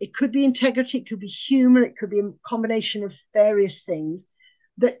 it could be integrity, it could be humor, it could be a combination of various things,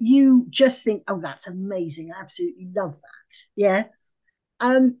 that you just think, oh, that's amazing, I absolutely love that. Yeah.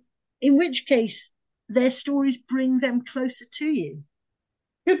 um in which case their stories bring them closer to you.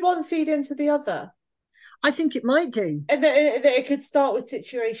 Could one feed into the other? I think it might do. And that it could start with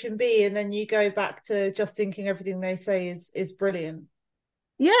situation B, and then you go back to just thinking everything they say is brilliant.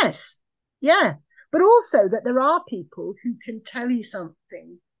 Yes. Yeah. But also that there are people who can tell you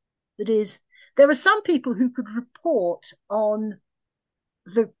something that is, there are some people who could report on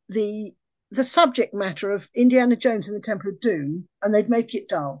the subject matter of Indiana Jones and the Temple of Doom, and they'd make it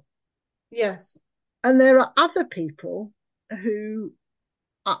dull. Yes. And there are other people who,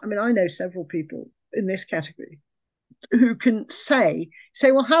 I mean, I know several people in this category who can say,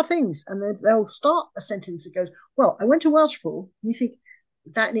 well, how are things? And then they'll start a sentence that goes, well, I went to Welshpool. And you think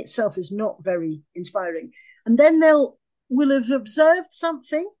that in itself is not very inspiring. And then will have observed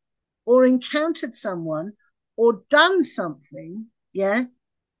something or encountered someone or done something, yeah,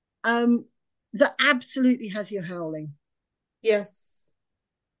 that absolutely has you howling. Yes.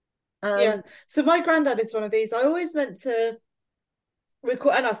 Yeah. Um, So my granddad is one of these. I always meant to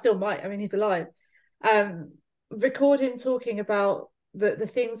record, and I still might. I mean, he's alive. Record him talking about the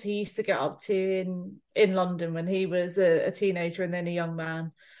things he used to get up to in London when he was a teenager and then a young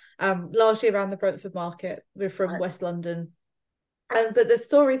man. Largely around the Brentford market. We're from I, West London. But the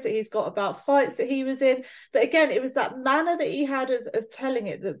stories that he's got about fights that he was in, but again, it was that manner that he had of telling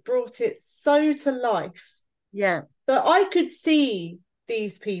it that brought it so to life yeah. that I could see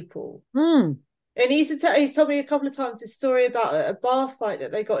these people. Mm, And he's told me a couple of times this story about a bar fight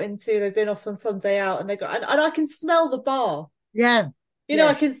that they got into. They've been off on some day out, and and I can smell the bar. yeah. You know,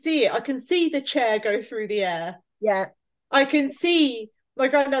 I can Yes. see it. I can see the chair go through the air. Yeah. I can see my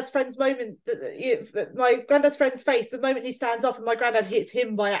granddad's friend's moment, my granddad's friend's face, the moment he stands up and my granddad hits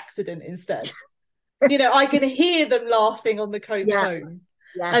him by accident instead. I can hear them laughing on the coach Yeah. home,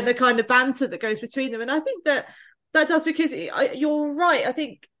 and the Yes. kind of banter that goes between them. And I think that does, because you're right. I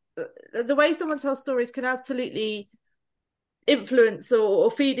think the way someone tells stories can absolutely influence or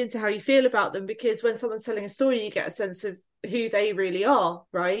feed into how you feel about them, because when someone's telling a story, you get a sense of who they really are,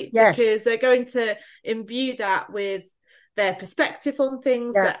 right? Yes. Because they're going to imbue that with their perspective on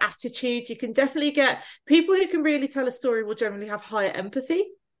things, Yeah. their attitudes. You can definitely get people who can really tell a story will generally have higher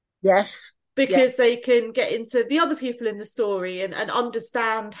empathy, Yes. Yes. because they can get into the other people in the story and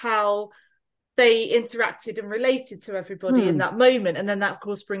understand how they interacted and related to everybody in that moment. And then that, of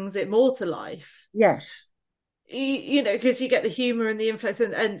course, brings it more to life. Yes. Because you get the humor and the influence,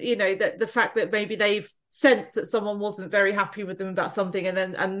 and that the fact that maybe they've sensed that someone wasn't very happy with them about something, and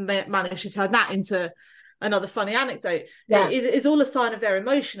then managed to turn that into another funny anecdote. Yeah. Is all a sign of their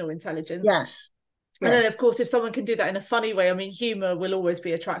emotional intelligence. Yes. And then, of course, if someone can do that in a funny way, I mean, humor will always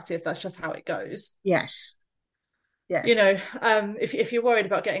be attractive. That's just how it goes. Yes. Yes. If you're worried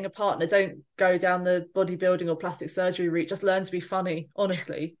about getting a partner, don't go down the bodybuilding or plastic surgery route. Just learn to be funny,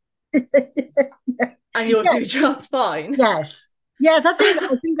 honestly. And you'll do just fine. Yes. Yes, I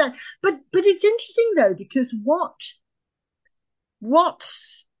think that, but it's interesting though, because what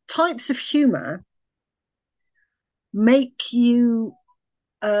types of humor make you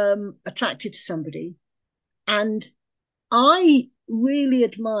attracted to somebody? And I really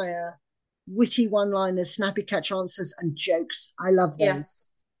admire witty one-liners, snappy catch answers, and jokes. I love them. Yes.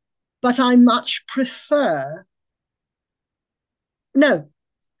 But I much prefer, no,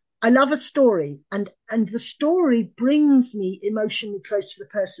 I love a story, and the story brings me emotionally close to the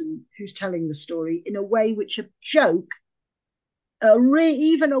person who's telling the story in a way which a joke,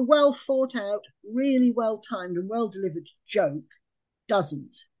 even a well thought out, really well timed and well delivered joke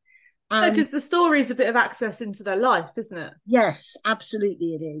doesn't. Because the story is a bit of access into their life, isn't it? Yes,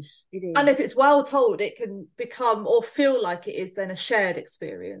 absolutely, it is. It is. And if it's well told, it can become or feel like it is then a shared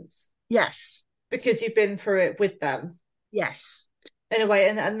experience. Yes. Because you've been through it with them. Yes. In a way,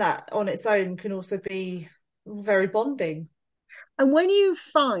 and that on its own can also be very bonding. And when you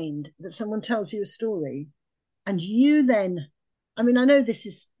find that someone tells you a story and you then, I mean, I know this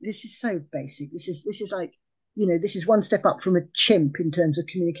is so basic. This is like, this is one step up from a chimp in terms of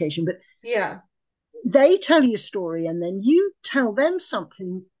communication, but yeah, they tell you a story and then you tell them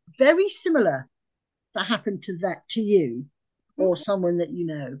something very similar that happened to you or someone that you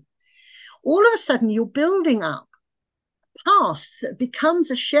know. All of a sudden you're building up past that becomes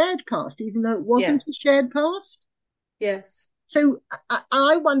a shared past, even though it wasn't a shared past. Yes. So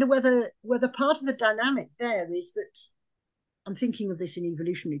I wonder whether part of the dynamic there is that, I'm thinking of this in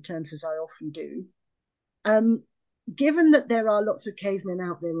evolutionary terms, as I often do. Given that there are lots of cavemen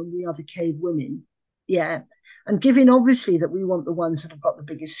out there and we are the cave women, yeah, and given obviously that we want the ones that have got the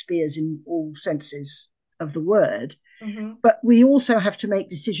biggest spears in all senses of the word, but we also have to make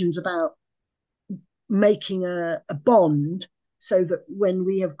decisions about making a bond so that when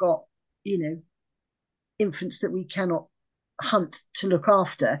we have got, infants that we cannot hunt to look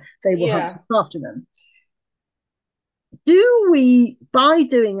after, they will hunt to look after them. Do we, by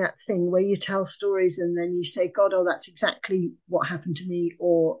doing that thing where you tell stories and then you say, God, oh, that's exactly what happened to me,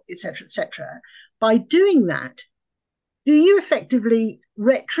 or etc., by doing that, do you effectively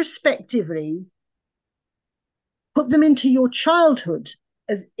retrospectively put them into your childhood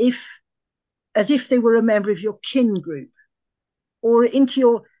as if they were a member of your kin group, or into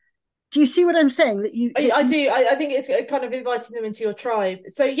your, do you see what I'm saying? I do. I think it's kind of inviting them into your tribe.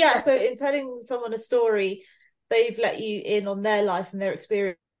 So so in telling someone a story, they've let you in on their life and their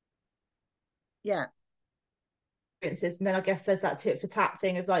experience. Yeah. And then I guess there's that tit for tat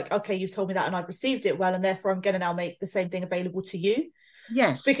thing of like, okay, you've told me that and I've received it well, and therefore I'm going to now make the same thing available to you.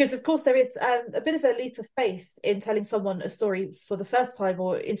 Yes. Because of course there is a bit of a leap of faith in telling someone a story for the first time,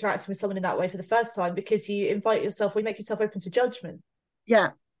 or interacting with someone in that way for the first time, because you invite yourself, or you make yourself open to judgment.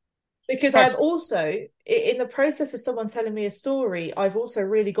 Yeah. Because I'm also, in the process of someone telling me a story, I've also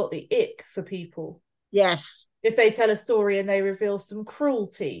really got the ick for people. Yes. If they tell a story and they reveal some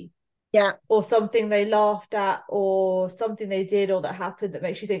cruelty. Yeah. Or something they laughed at, or something they did or that happened that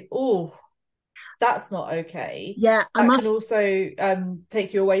makes you think, oh, that's not okay. Yeah. That can also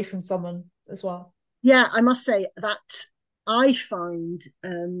take you away from someone as well. Yeah, I must say that I find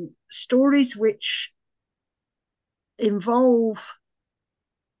stories which involve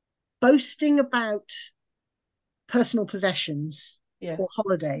boasting about personal possessions or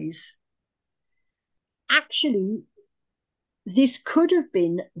holidays, actually, this could have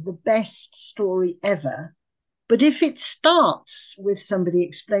been the best story ever, But if it starts with somebody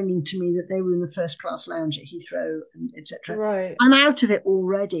explaining to me that they were in the first class lounge at Heathrow and etc., Right. I'm out of it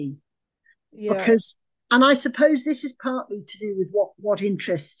already. Yeah. Because, and I suppose this is partly to do with what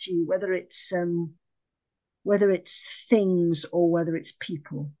interests you, whether it's things or whether it's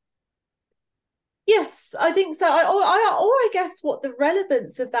people. Yes, I think so. Or I guess what the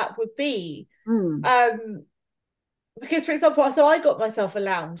relevance of that would be. Mm, Um, because for example, so I got myself a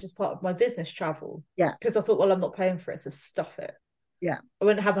lounge as part of my business travel yeah, because I thought, well, I'm not paying for it, so stuff it. yeah, I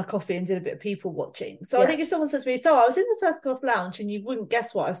went and had my coffee and did a bit of people watching. So I yeah, think if someone says to me, so I was in the first class lounge and you wouldn't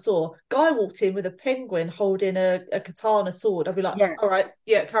guess what I saw, guy walked in with a penguin holding a katana sword, I'd be like, yeah, all right,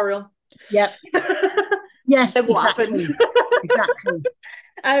 yeah, carry on. yeah. Yes, Then what happened? exactly,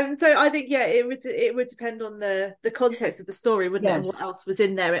 exactly. So I think yeah, it would depend on the context of the story, wouldn't it, and what Yes, else was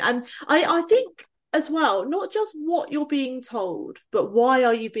in there. And I think as well, not just what you're being told, but why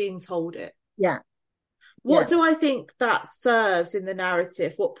are you being told it? yeah, What yeah, do I think that serves in the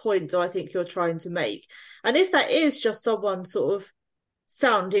narrative? What point do I think you're trying to make? And if that is just someone sort of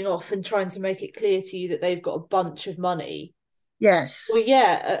sounding off and trying to make it clear to you that they've got a bunch of money, yes. well,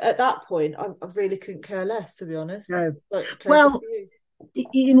 yeah, at that point, I really couldn't care less, to be honest. No. Like, okay, good Well, for you.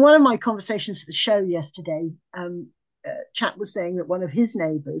 in one of my conversations at the show yesterday, a chap was saying that one of his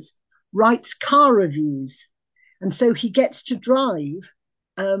neighbours writes car reviews, and so he gets to drive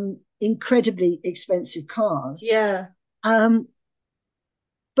incredibly expensive cars. Yeah,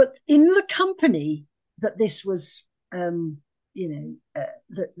 But in the company that this was, that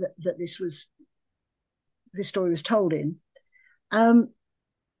this story was told in, um,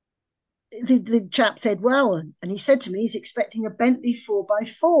 the chap said, well, and he said to me, he's expecting a Bentley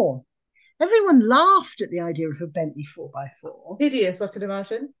 4x4. Everyone laughed at the idea of a Bentley 4x4. hideous, I could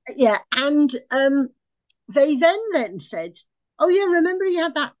imagine. Yeah, and they then said, "Oh yeah, remember he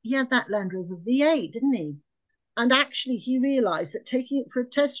had that Land Rover V8, didn't he?" And actually, he realised that taking it for a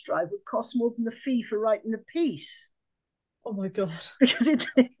test drive would cost more than the fee for writing the piece Oh my God. because it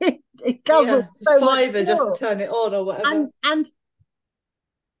covers Yeah, so much fiver just to more. turn it on or whatever.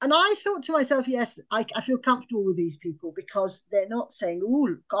 And I thought to myself, yes, I feel comfortable with these people because they're not saying,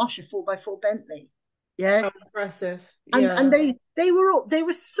 "Oh gosh, a 4x4 Bentley." Yeah, How impressive. and Yeah. they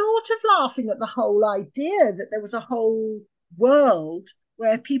were sort of laughing at the whole idea that there was a whole world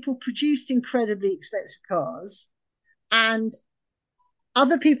where people produced incredibly expensive cars and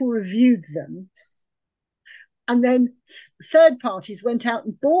other people reviewed them and then third parties went out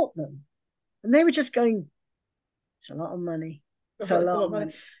and bought them and they were just going, it's a lot of money, it's Oh, a it's a lot lot of of money.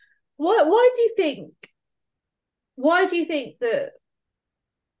 money. Why do you think that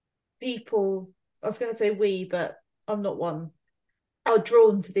people, I was going to say we, but I'm not one, are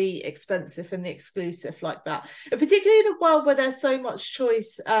drawn to the expensive and the exclusive like that, and particularly in a world where there's so much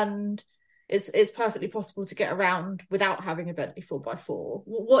choice and it's perfectly possible to get around without having a Bentley 4x4.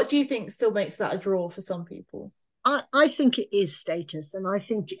 What do you think still makes that a draw for some people? I think it is status, and I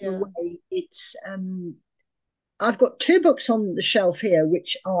think in a Yeah. way it's I've got two books on the shelf here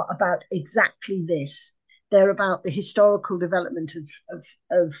which are about exactly this. They're about the historical development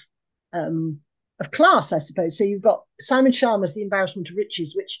of um, of class, I suppose. So you've got Simon Sharma's The Embarrassment of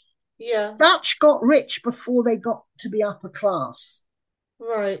Riches, which Yeah. Dutch got rich before they got to be upper class.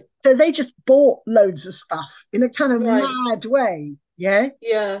 Right. So they just bought loads of stuff in a kind of Right. mad way. Yeah.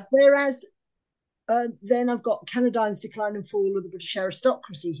 Yeah. Whereas then I've got Kenadine's Decline and Fall of the British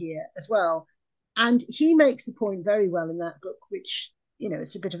Aristocracy here as well. And he makes the point very well in that book, which,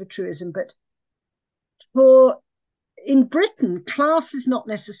 it's a bit of a truism, but for in Britain, class is not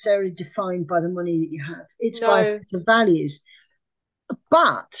necessarily defined by the money that you have. It's by a No. set of values.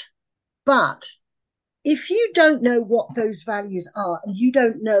 But but if you don't know what those values are and you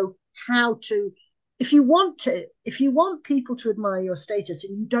don't know how to, if you want people to admire your status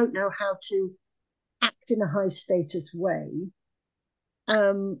and you don't know how to act in a high status way,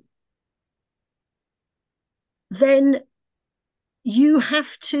 um, then you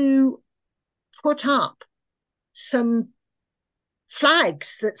have to put up some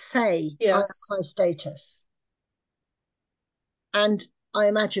flags that say I have Yes. high status. And I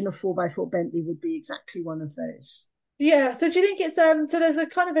imagine a 4x4 Bentley would be exactly one of those. Yeah. So do you think it's so there's a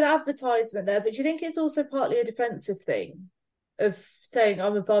kind of an advertisement there, but do you think it's also partly a defensive thing of saying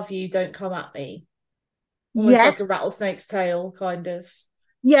I'm above you, don't come at me? Almost like a Yes, rattlesnake's tail, kind of.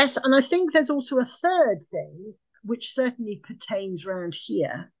 yes. And I think there's also a third thing, which certainly pertains around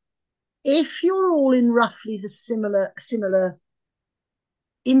here. If you're all in roughly the similar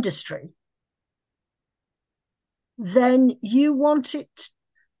industry, then you want it.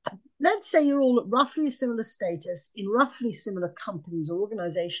 Let's say you're all at roughly a similar status in roughly similar companies or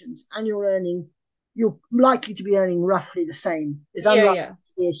organizations, and you're earning you're likely to be earning roughly the same. There's Yeah, unlikely yeah.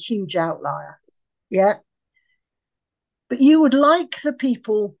 to be a huge outlier. Yeah. But you would like the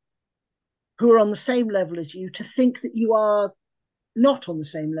people who are on the same level as you to think that you are not on the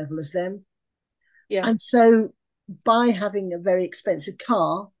same level as them. And Yes. so by having a very expensive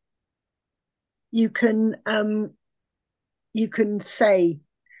car, you can you can say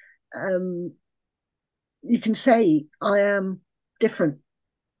um, you can say I am different.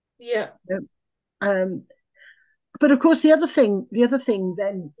 Yeah. Um, but of course, the other thing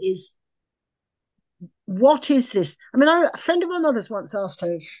then is, what is this? I mean, a friend of my mother's once asked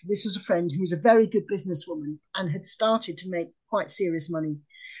her. This was a friend who was a very good businesswoman and had started to make quite serious money,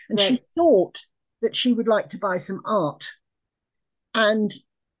 and she Right. thought that she would like to buy some art, and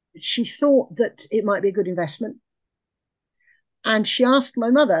she thought that it might be a good investment. And she asked my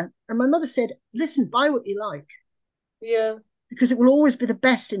mother, and my mother said, "Listen, buy what you like Yeah. because it will always be the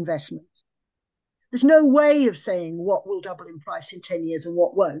best investment. There's no way of saying what will double in price in 10 years and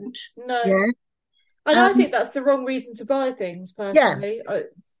what won't." No. Yeah. And I Um, think that's the wrong reason to buy things, yeah. personally.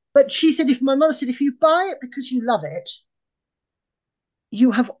 But she said, if my mother said, if you buy it because you love it, you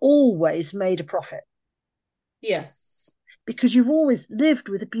have always made a profit Yes. because you've always lived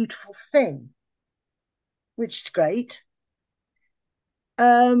with a beautiful thing, which is great.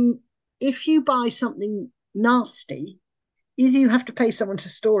 If you buy something nasty, either you have to pay someone to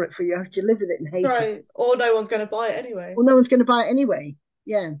store it for you, you have to live with it and hate it, Right. Or no one's going to buy it anyway. or no one's going to buy it anyway.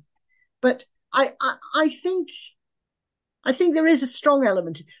 Yeah. But I think there is a strong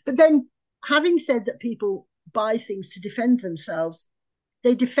element. But then, having said that, people buy things to defend themselves.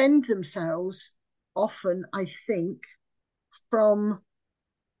 They defend themselves often, I think, from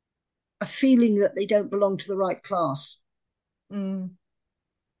a feeling that they don't belong to the right class. Mm.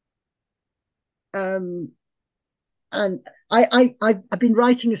 Um, and I've been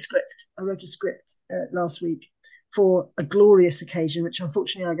writing a script. I wrote a script last week for a glorious occasion, which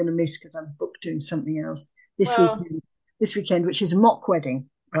unfortunately I'm going to miss because I'm booked doing something else this Well, weekend. This weekend, which is a mock wedding,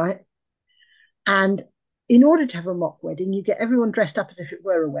 right? And in order to have a mock wedding, you get everyone dressed up as if it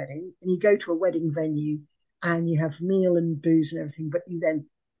were a wedding, and you go to a wedding venue, and you have meal and booze and everything. But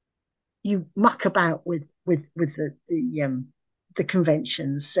you muck about with the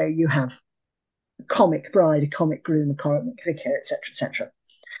conventions. So you have a comic bride, a comic groom, a comic vicar, etc., etc.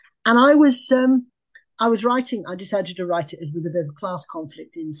 And I was writing. I decided to write it as with a bit of a class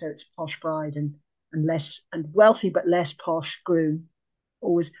conflict in, so it's posh bride and less and wealthy but less posh groom.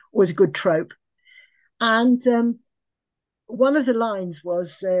 Always a good trope. And one of the lines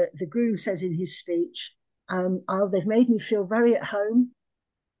was the groom says in his speech, "Oh, they've made me feel very at home.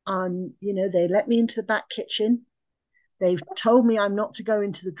 They let me into the back kitchen. They've told me I'm not to go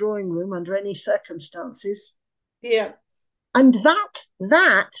into the drawing room under any circumstances." yeah. And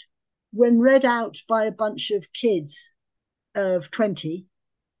that, when read out by a bunch of kids of 20,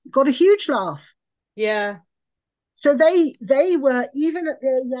 got a huge laugh. Yeah. So they were, even at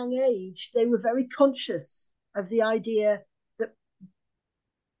their young age, they were very conscious of the idea that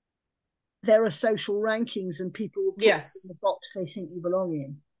there are social rankings and people will put you in Yes. the box they think you belong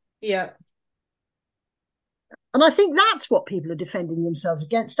in. Yeah. And I think that's what people are defending themselves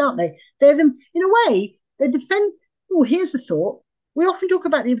against, aren't they? They're them, in a way, they defend. Oh, here's the thought. We often talk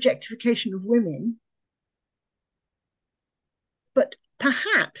about the objectification of women, but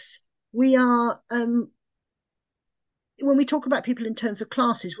perhaps we are, when we talk about people in terms of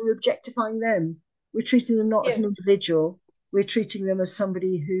classes, we're objectifying them. We're treating them not as an Yes. individual. We're treating them as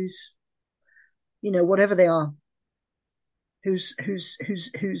somebody who's, whatever they are, who's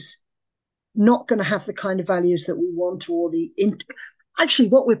not going to have the kind of values that we want, or actually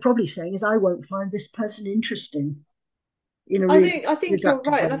what we're probably saying is, I won't find this person interesting in a really I think you're reductive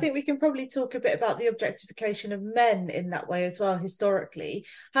right, and I way. think we can probably talk a bit about the objectification of men in that way as well. Historically,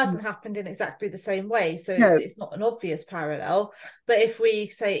 hasn't happened in exactly the same way, so No. it's not an obvious parallel. But if we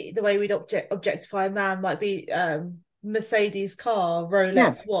say the way we'd objectify a man might be Mercedes car, Yeah.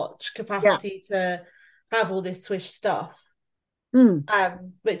 Rolex watch, Yeah. capacity to have all this swish stuff,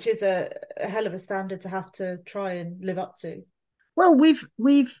 Mm. which is a hell of a standard to have to try and live up to. Well, we've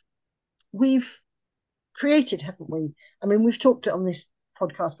created, haven't we? I mean, we've talked on this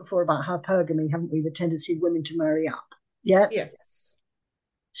podcast before about hypergamy, haven't we? The tendency of women to marry up. Yeah. Yes.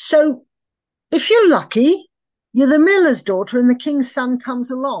 So if you're lucky, you're the miller's daughter and the king's son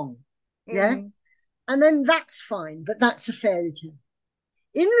comes along. Yeah. Mm. And then that's fine, but that's a fairy tale.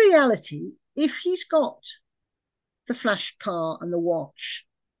 In reality, if he's got the flash car and the watch,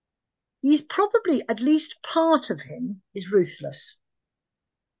 he's probably, at least part of him is ruthless.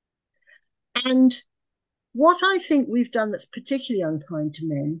 And what I think we've done that's particularly unkind to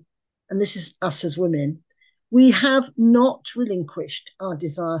men, and this is us as women, we have not relinquished our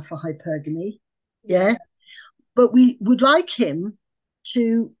desire for hypergamy. Yeah. Yeah. But we would like him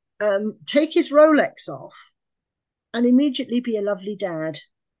to take his Rolex off and immediately be a lovely dad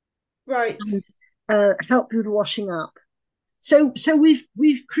Right. and help with washing up. So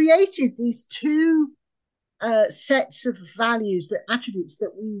we've created these two sets of values, that attributes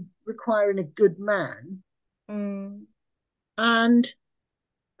that we require in a good man, Mm. and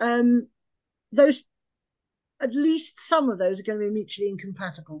um, those, at least some of those, are going to be mutually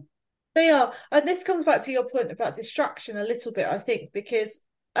incompatible. They are. And this comes back to your point about distraction a little bit, I think, because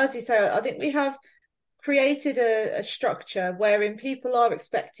as you say, I think we have created a structure wherein people are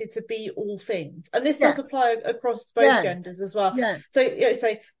expected to be all things. And this Yeah, does apply across both yeah, genders as well. yeah, So,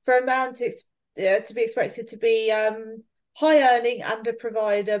 so for a man to be expected to be high earning and a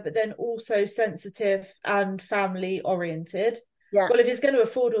provider, but then also sensitive and family oriented. yeah, Well, if he's going to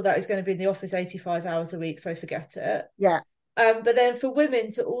afford all that, he's going to be in the office 85 hours a week, so forget it. yeah, But then for women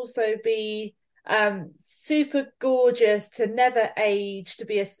to also be super gorgeous, to never age, to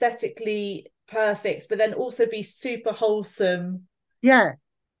be aesthetically perfect, but then also be super wholesome yeah.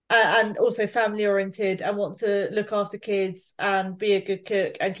 and also family oriented and want to look after kids and be a good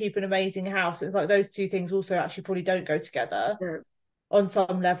cook and keep an amazing house. It's like those two things also actually probably don't go together No. on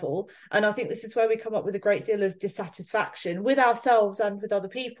some level. And I think this is where we come up with a great deal of dissatisfaction with ourselves and with other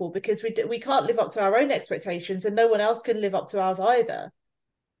people, because we can't live up to our own expectations and no one else can live up to ours either.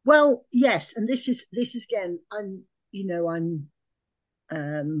 Well, yes, and this is again.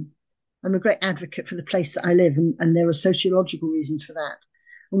 Um, I'm a great advocate for the place that I live, and there are sociological reasons for that.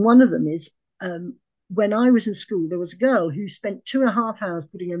 And one of them is, when I was in school, there was a girl who spent 2.5 hours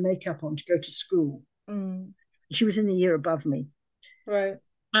putting her makeup on to go to school. Mm, She was in the year above me, right.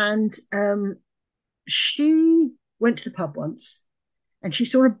 and she went to the pub once, and she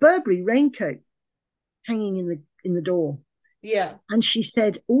saw a Burberry raincoat hanging in the door, Yeah. and she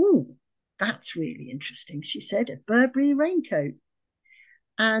said, "Oh, that's really interesting." She said, "A Burberry raincoat."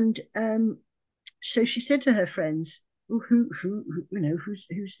 And so she said to her friends, "Oh, who's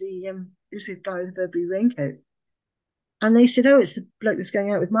the guy with the Burberry raincoat?" And they said, "Oh, it's the bloke that's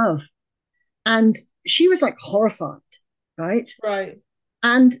going out with Marv." And she was like horrified, right? Right.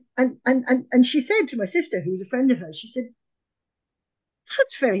 And she said to my sister, who was a friend of hers, she said,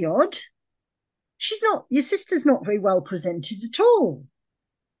 "That's very odd. Your sister's not very well presented at all."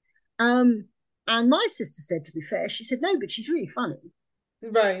 Um, and my sister said, to be fair, she said, "No, but she's really funny."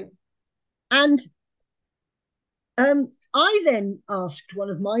 Right. And I then asked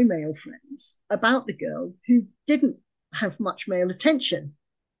one of my male friends about the girl, who didn't have much male attention.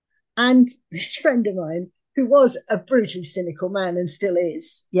 And this friend of mine, who was a brutally cynical man and still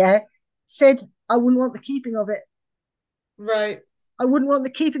is, yeah, said, "I wouldn't want the keeping of it. Right. I wouldn't want the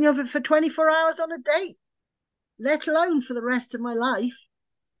keeping of it for 24 hours on a date, let alone for the rest of my life.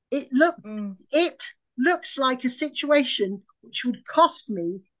 It look Mm. it looks like a situation which would cost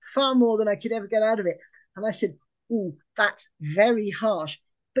me far more than I could ever get out of it." And I said, "Oh, that's very harsh."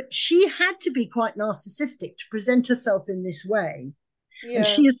 But she had to be quite narcissistic to present herself in this way. And Yeah.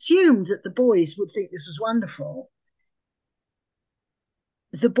 she assumed that the boys would think this was wonderful.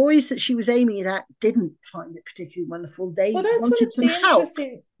 The boys that she was aiming it at didn't find it particularly wonderful. Well, They that's one of wanted some the help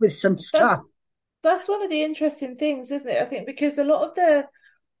interesting with some stuff. that's that's one of the interesting things, isn't it? I think because a lot of the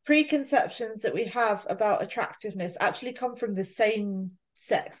preconceptions that we have about attractiveness actually come from the same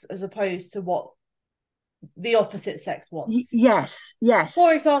sex as opposed to what the opposite sex wants. Yes, For yes.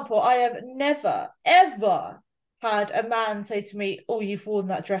 example, I have never, ever had a man say to me, "Oh, you've worn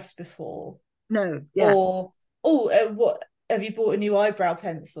that dress before," No, yeah, or "Oh, what have you bought a new eyebrow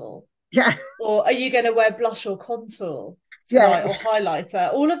pencil?" yeah, Or "Are you going to wear blush or contour yeah, tonight or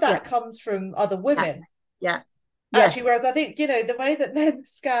highlighter?" All of yeah, that comes from other yeah, women. yeah, Actually, yes, whereas I think, the way that men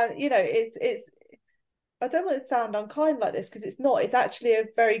scan, it's I don't want to sound unkind like this because it's not. It's actually a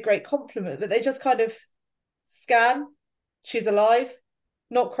very great compliment that they just kind of scan. She's alive,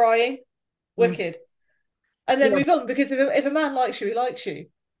 not crying, mm, wicked, and then move yes, on, because if a man likes you, he likes you,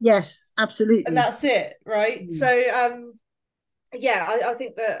 yes, and absolutely. that's it, right? So Mm. yeah, I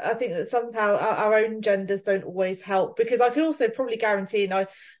think that somehow our own genders don't always help, because I can also probably guarantee, and I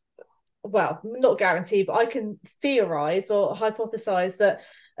well, not guarantee, but I can theorize or hypothesize that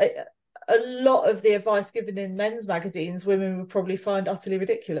a lot of the advice given in men's magazines, women would probably find utterly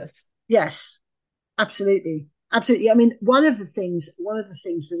ridiculous. Yes, absolutely, absolutely. I mean, one of the things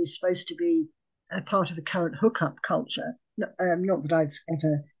that is supposed to be a part of the current hookup culture. Not that I've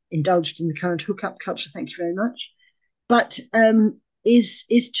ever indulged in the current hookup culture. Thank you very much. But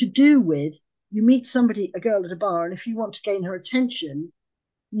is to do with, you meet somebody, a girl at a bar, and if you want to gain her attention,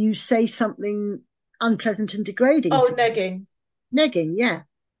 you say something unpleasant and degrading Oh, to them. negging. Negging, yeah.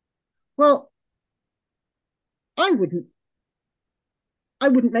 Well, I wouldn't I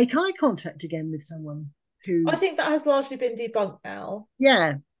wouldn't make eye contact again with someone I who, think that has largely been debunked now.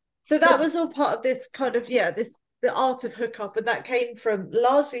 yeah, So that but was all part of this kind of, yeah, this the art of hookup, and that came from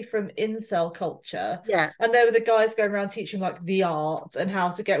largely from incel culture. yeah, And there were the guys going around teaching like the art and how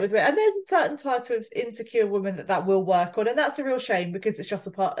to get with it. And there's a certain type of insecure woman that will work on, and that's a real shame because it's just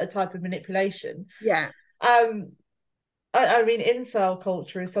a type of manipulation. yeah, Um, I mean, incel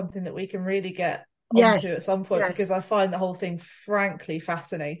culture is something that we can really get onto at yes, some point because I yes. find the whole thing frankly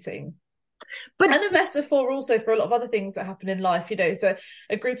fascinating But and a metaphor also for a lot of other things that happen in life, you know. So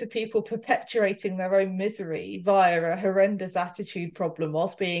a group of people perpetuating their own misery via a horrendous attitude problem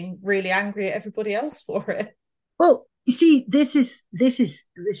whilst being really angry at everybody else for it. well, you see, this is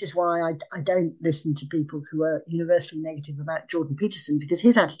why I don't listen to people who are universally negative about Jordan Peterson, because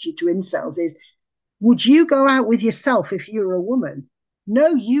his attitude to incels is, would you go out with yourself if you were a woman? No,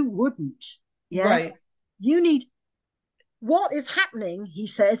 you wouldn't. Yeah. Right. You need What is happening, he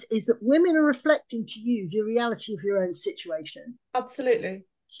says, is that women are reflecting to you the reality of your own situation. Absolutely.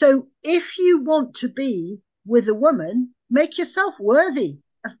 So if you want to be with a woman, make yourself worthy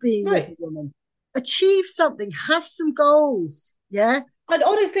of being with a Right. woman. Achieve something, have some goals. Yeah. And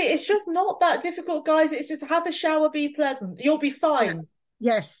honestly, it's just not that difficult, guys. It's just have a shower, be pleasant. You'll be Yeah. fine.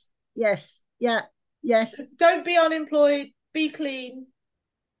 Yes. Yes. Yeah. Yes. Don't be unemployed. Be clean.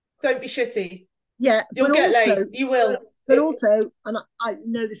 Don't be shitty. Yeah. You'll get laid. You will. But also, and I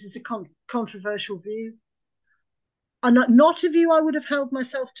know this is a controversial view, and not a view I would have held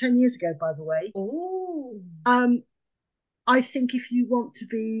myself 10 years ago, by the way. Oh. Um, I think if you want to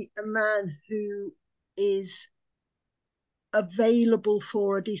be a man who is available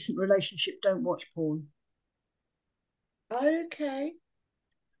for a decent relationship, don't watch porn. Okay.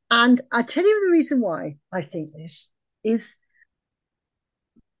 And I tell you the reason why I think this is,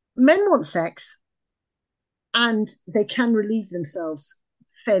 men want sex and they can relieve themselves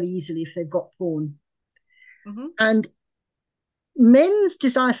fairly easily if they've got porn. Mm-hmm. And men's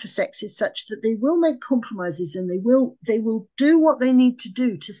desire for sex is such that they will make compromises and they will do what they need to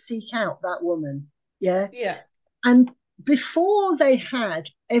do to seek out that woman. Yeah. Yeah. And before they had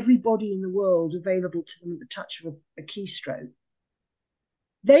everybody in the world available to them at the touch of a keystroke,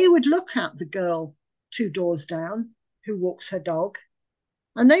 they would look at the girl 2 doors down who walks her dog,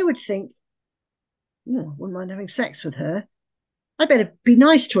 and they would think, oh, I wouldn't mind having sex with her. I better be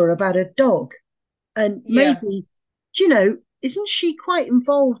nice to her about her dog. And Yeah. maybe, isn't she quite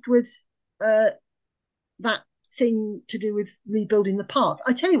involved with that thing to do with rebuilding the park?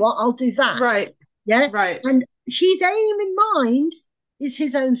 I tell you what, I'll do that. Right. Yeah. Right. And his aim in mind is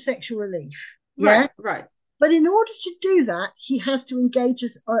his own sexual relief. Yeah. Right. Right. But in order to do that, he has to engage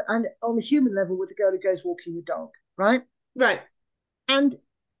us on a human level with the girl who goes walking the dog. Right. Right. And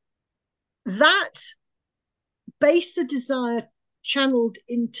that baser desire channeled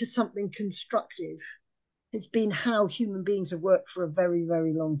into something constructive has been how human beings have worked for a very,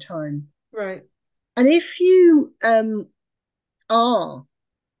 very long time. Right. And if you are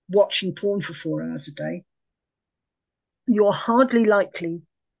watching porn for 4 hours a day, you're hardly likely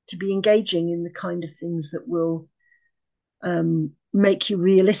to be engaging in the kind of things that will make you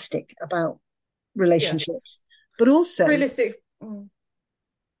realistic about relationships. Yes. But also Realistic. Mm.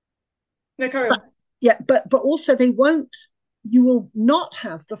 No, carry but, on. yeah, but also you will not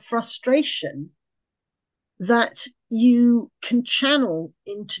have the frustration that you can channel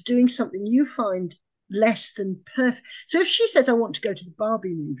into doing something you find less than perfect. So if she says, I want to go to the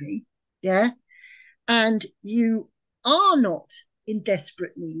Barbie movie, yeah, and you are not in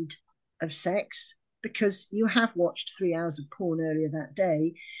desperate need of sex because you have watched 3 hours of porn earlier that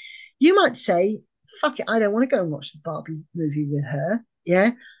day, you might say, fuck it, I don't want to go and watch the Barbie movie with her.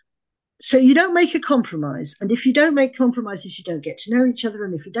 Yeah. So you don't make a compromise. And if you don't make compromises, you don't get to know each other.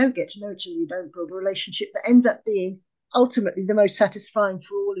 And if you don't get to know each other, you don't build a relationship that ends up being ultimately the most satisfying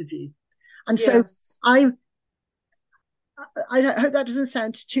for all of you. And so Yes. I hope that doesn't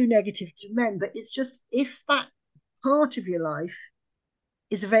sound too negative to men, but it's just, if that part of your life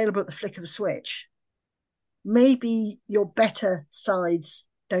is available at the flick of a switch, maybe your better sides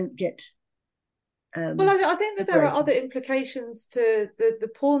don't get Well, I think that there are degraded. other implications to the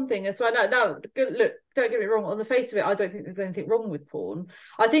porn thing as well. Now, look, don't get me wrong. On the face of it, I don't think there's anything wrong with porn.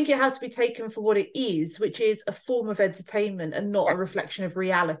 I think it has to be taken for what it is, which is a form of entertainment and not Yeah, a reflection of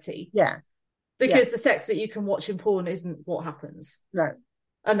reality. yeah, yeah. Because the sex that you can watch in porn isn't what happens. No,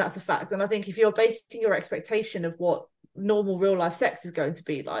 And that's a fact. And I think if you're basing your expectation of what normal real life sex is going to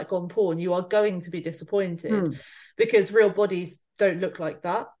be like on porn, you are going to be disappointed Mm. because real bodies don't look like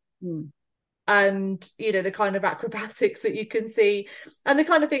that. Mm. And the kind of acrobatics that you can see and the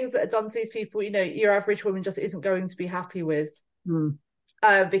kind of things that are done to these people, your average woman just isn't going to be happy with. Mm.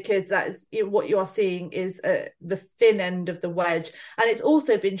 Because that is what you are seeing is the thin end of the wedge, and it's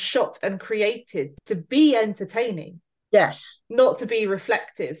also been shot and created to be entertaining, Yes. not to be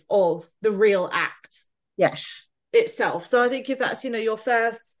reflective of the real act Yes. itself. So I think if that's your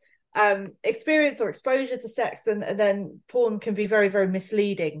first experience or exposure to sex, and then porn can be very, very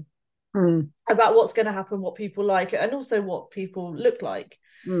misleading about what's going to happen, what people like, and also what people look like.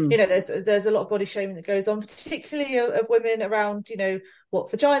 There's a lot of body shaming that goes on, particularly of women around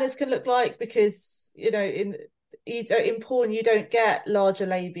what vaginas can look like, because in porn you don't get larger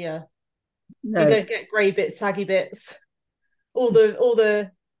labia, No. you don't get grey bits, saggy bits, all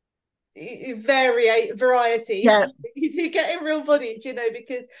the variety you get in real bodies,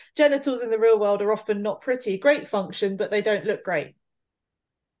 because genitals in the real world are often not pretty, great function, but they don't look great.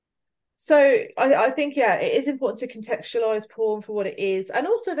 So I think, it is important to contextualize porn for what it is. And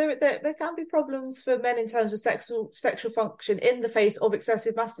also there can be problems for men in terms of sexual function in the face of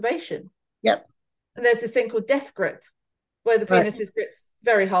excessive masturbation. Yep. And there's this thing called death grip, where the penis is gripped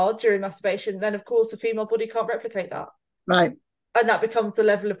very hard during masturbation. Then, of course, the female body can't replicate that. Right. And that becomes the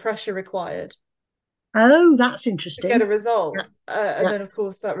level of pressure required. Oh, that's interesting. To get a result. And then, of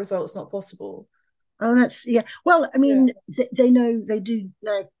course, that result's not possible. Oh, that's, Well, I mean, they do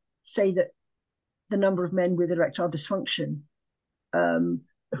now say that the number of men with erectile dysfunction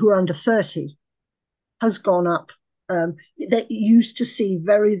who are under 30 has gone up. They used to see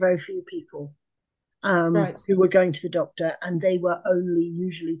very, very few people who were going to the doctor, and they were only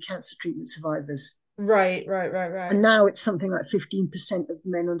usually cancer treatment survivors. Right. And now it's something like 15% of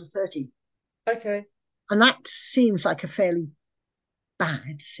men under 30. Okay. And that seems like a fairly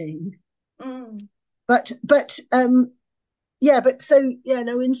bad thing. Mm. But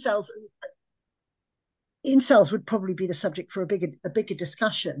incels would probably be the subject for a bigger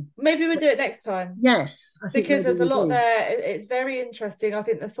discussion. Maybe we'll do it next time. Yes, I think because there's a lot there. It's very interesting. I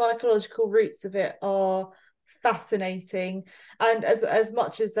think the psychological roots of it are fascinating, and as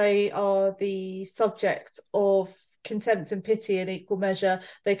much as they are the subject of contempt and pity in equal measure,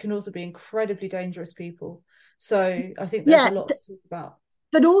 they can also be incredibly dangerous people. So I think there's a lot to talk about.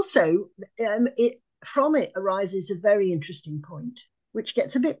 But also, from it arises a very interesting point, which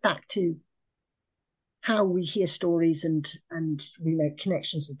gets a bit back to how we hear stories and we make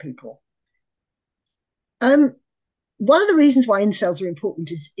connections with people. One of the reasons why incels are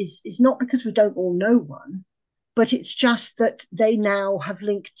important is not because we don't all know one, but it's just that they now have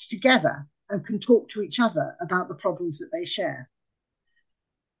linked together and can talk to each other about the problems that they share.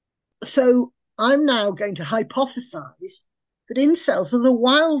 So I'm now going to hypothesize that incels are the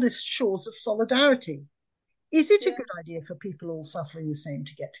wildest shores of solidarity. Is it a good idea for people all suffering the same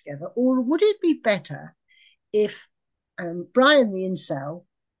to get together? Or would it be better if Brian the incel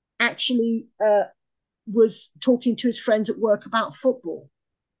actually was talking to his friends at work about football?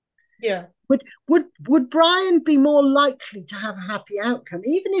 Yeah. Would Brian be more likely to have a happy outcome,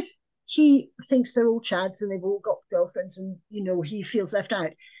 even if he thinks they're all chads and they've all got girlfriends and he feels left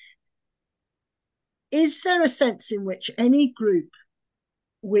out? Is there a sense in which any group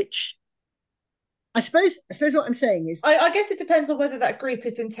which I suppose what I'm saying is I guess it depends on whether that group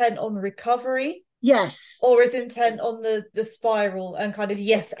is intent on recovery. Yes. Or is intent on the spiral and kind of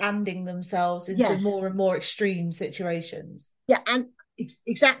yes-anding themselves into more and more extreme situations. Yeah, and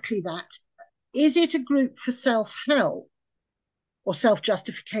exactly that. Is it a group for self-help or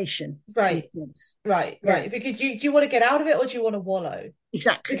self-justification? Right. Because do you want to get out of it, or do you want to wallow?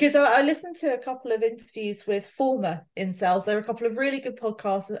 Exactly. Because I listened to a couple of interviews with former incels. There are a couple of really good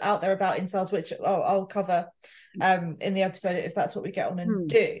podcasts out there about incels, which I'll cover in the episode if that's what we get on and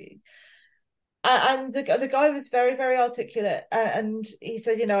do. And the guy was very, very articulate, and he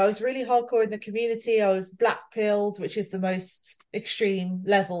said, I was really hardcore in the community. I was black pilled, which is the most extreme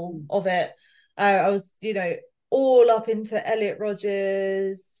level of it. I was, all up into Elliot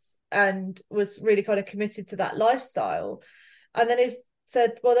Rodgers and was really kind of committed to that lifestyle. And then he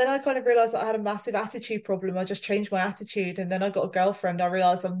said, well, then I kind of realised that I had a massive attitude problem. I just changed my attitude, and then I got a girlfriend. I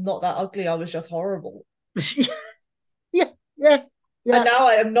realised I'm not that ugly. I was just horrible. Yeah. And now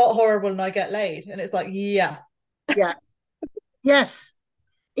I am not horrible and I get laid. And it's like, yes.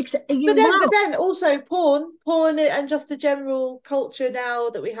 But then also porn and just the general culture now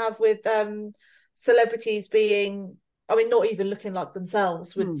that we have with celebrities being I mean, not even looking like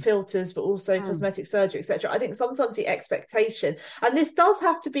themselves with Mm, filters, but also mm. cosmetic surgery, etc. I think sometimes the expectation, and this does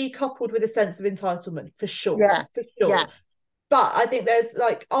have to be coupled with a sense of entitlement for sure, Yeah, for yeah. sure. But I think there's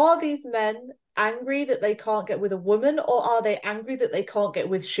like, are these men angry that they can't get with a woman, or are they angry that they can't get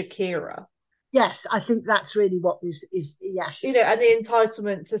with Shakira? Yes, I think that's really what is You yes. know, and the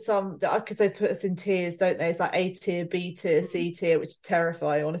entitlement to some, because they put us in tiers, don't they? It's like A tier, B tier, Mm, C tier, which is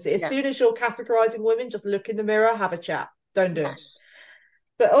terrifying, honestly. As yeah, soon as you're categorizing women, just look in the mirror, have a chat. Don't do it. yes.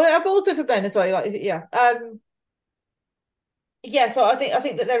 But I'm also for men as well. Like, yeah, yeah. So I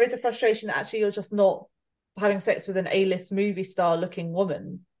think that there is a frustration that actually you're just not having sex with an A-list movie star looking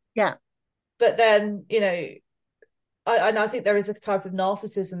woman. Yeah. But then, you know, and I think there is a type of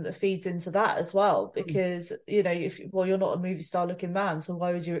narcissism that feeds into that as well, Mm, because you know, if well, you're not a movie star looking man, so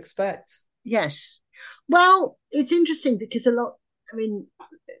why would you expect? yes. Well, it's interesting because a lot, I mean,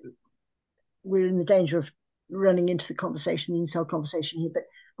 we're in the danger of running into the conversation, the incel conversation here,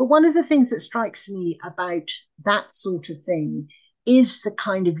 but one of the things that strikes me about that sort of thing is the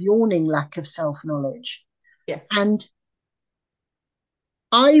kind of yawning lack of self-knowledge. Yes. And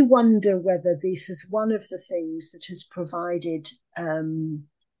I wonder whether this is one of the things that has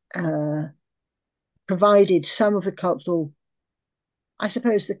uh, provided some of the cultural, I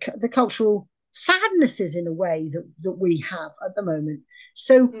suppose, the cultural sadnesses in a way that we have at the moment.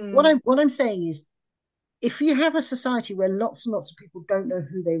 So Mm, what I'm saying is, if you have a society where lots and lots of people don't know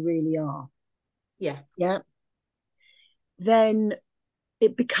who they really are, yeah. yeah, then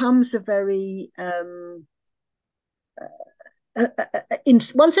it becomes a very, in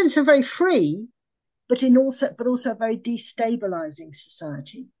one sense, a very free, but also a very destabilizing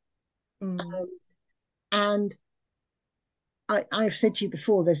society. Mm, Um, and I've said to you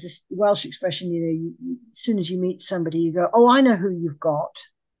before, there's this Welsh expression, as soon as you meet somebody, you go, "Oh, I know who you've got,"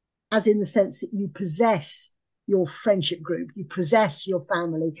 as in the sense that you possess your friendship group, you possess your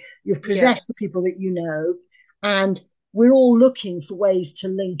family, you possess the yes. people that you know, and we're all looking for ways to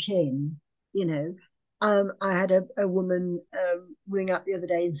link in. You know, I had a woman ring up the other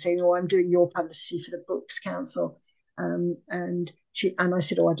day and saying, "Oh, I'm doing your publicity for the Books Council," and I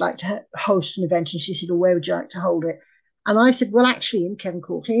said, "Oh, I'd like to host an event," and she said, "Oh, where would you like to hold it?" And I said, "Well, actually, in Kevin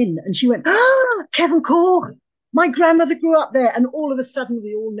Court Inn," and she went, "Ah, Kevin Court! My grandmother grew up there," and all of a sudden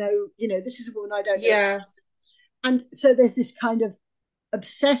we all know, this is a woman I don't know. Yeah. And so there's this kind of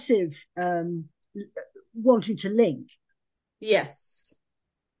obsessive wanting to link. Yes.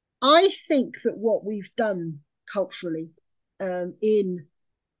 I think that what we've done culturally in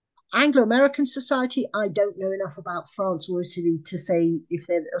Anglo-American society, I don't know enough about France or Italy to say if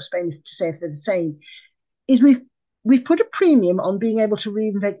they're, or Spain to say if they're the same, is we've put a premium on being able to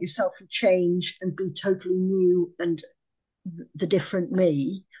reinvent yourself and change and be totally new and the different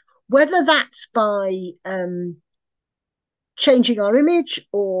me, whether that's by changing our image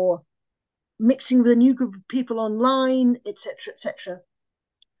or mixing with a new group of people online, etc., etc.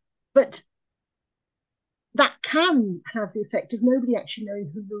 But that can have the effect of nobody actually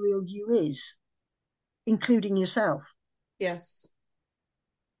knowing who the real you is, including yourself. Yes.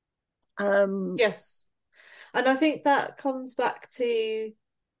 Um, Yes. And I think that comes back to,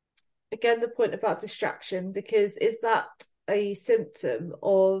 again, the point about distraction, because is that a symptom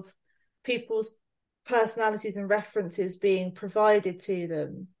of people's personalities and references being provided to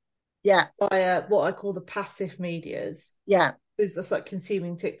them yeah, via what I call the passive medias? yeah, It's just like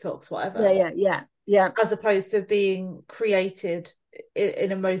consuming TikToks, yeah, whatever, yeah, yeah, yeah. as opposed to being created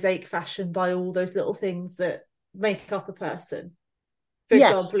in a mosaic fashion by all those little things that make up a person. For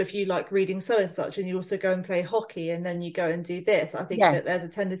example, Yes, if you like reading so and such and you also go and play hockey and then you go and do this, I think yeah, that there's a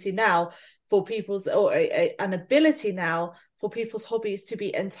tendency now for people's, or an ability now for people's hobbies to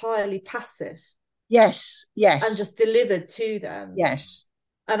be entirely passive yes, and yes, just delivered to them. yes,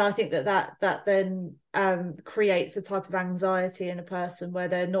 And I think that then creates a type of anxiety in a person where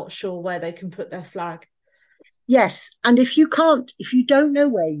they're not sure where they can put their flag. yes. And if you don't know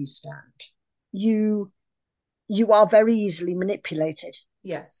where you stand, you you are very easily manipulated.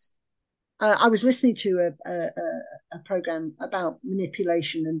 Yes. I was listening to a program about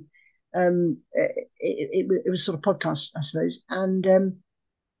manipulation, and it was sort of podcast, I suppose. And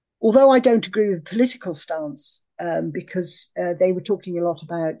although I don't agree with the political stance, because they were talking a lot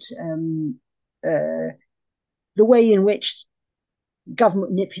about uh, the way in which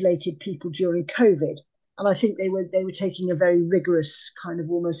government manipulated people during COVID, and I think they were taking a very rigorous kind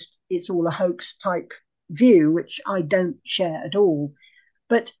of almost it's all a hoax type view, which I don't share at all.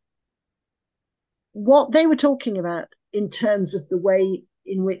 But what they were talking about in terms of the way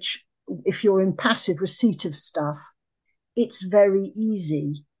in which, if you're in passive receipt of stuff, it's very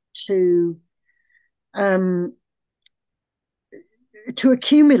easy to um, to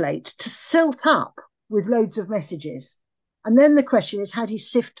accumulate, to silt up with loads of messages. And then the question is, how do you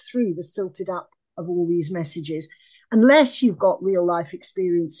sift through the silted up of all these messages? Unless you've got real life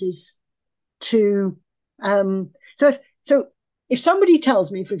experiences to so if somebody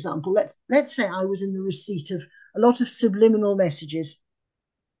tells me, for example, let's say I was in the receipt of a lot of subliminal messages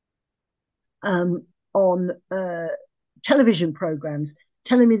on television programs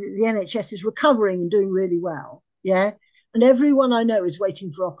telling me that the NHS is recovering and doing really well, yeah, and everyone I know is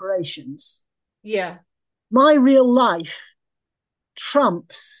waiting for operations. Yeah. My real life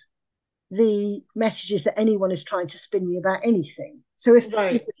trumps the messages that anyone is trying to spin me about anything. So if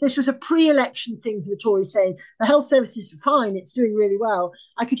this was a pre-election thing for the Tories saying the health service is fine, it's doing really well,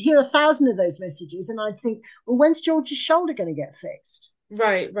 I could hear 1,000 of those messages and I'd think, well, when's George's shoulder going to get fixed?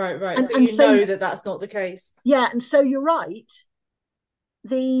 Right. And so you know that that's not the case. Yeah, and so you're right.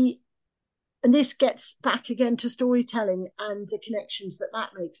 And this gets back again to storytelling and the connections that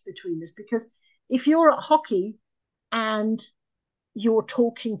makes between us. Because if you're at hockey and you're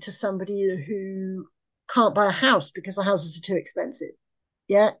talking to somebody who can't buy a house because the houses are too expensive,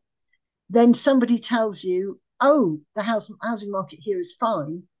 yeah, then somebody tells you, oh, the housing market here is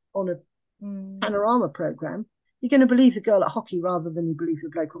fine on a Panorama program, you're going to believe the girl at hockey rather than you believe the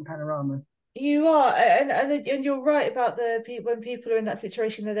bloke on Panorama. You are, and you're right about when people are in that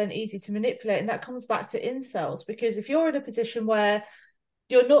situation, they're then easy to manipulate, and that comes back to incels. Because if you're in a position where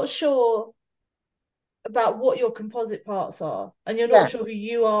you're not sure about what your composite parts are, and you're not sure who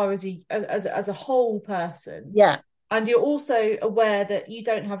you are as a whole person, and you're also aware that you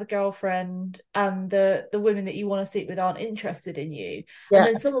don't have a girlfriend, and the women that you want to sleep with aren't interested in you, and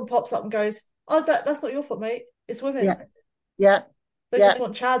then someone pops up and goes, "Oh, that's not your fault, mate. It's women." They just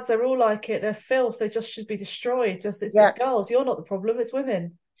want chads. They're all like it. They're filth. They just should be destroyed. It's girls. You're not the problem. It's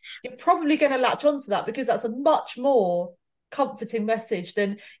women. You're probably going to latch onto that because that's a much more comforting message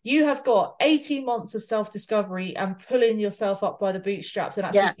than you have got 18 months of self-discovery and pulling yourself up by the bootstraps and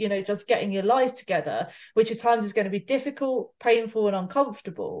actually, just getting your life together, which at times is going to be difficult, painful, and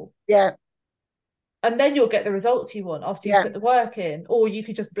uncomfortable. Yeah. And then you'll get the results you want after you put the work in, or you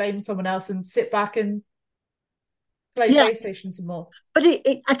could just blame someone else and sit back and play PlayStation some more. But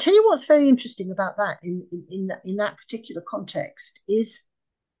I tell you what's very interesting about that in that particular context is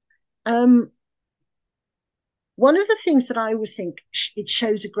one of the things that I always think it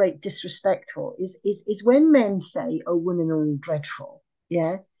shows a great disrespect for is when men say, oh, women are all dreadful,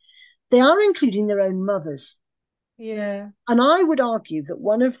 yeah, they are including their own mothers. Yeah. And I would argue that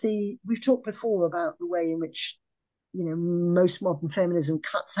we've talked before about the way in which, most modern feminism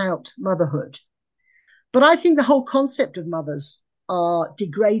cuts out motherhood. But I think the whole concept of mothers are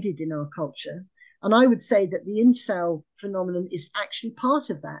degraded in our culture. And I would say that the incel phenomenon is actually part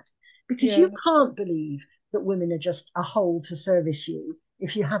of that. Because you can't believe that women are just a hole to service you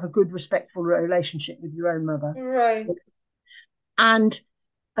if you have a good, respectful relationship with your own mother. Right. And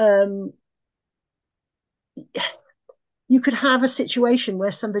you could have a situation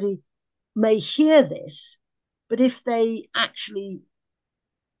where somebody may hear this, but if they actually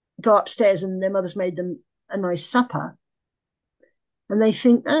go upstairs and their mother's made them a nice supper and they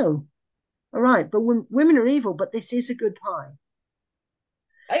think, oh, all right, but women are evil, but this is a good pie.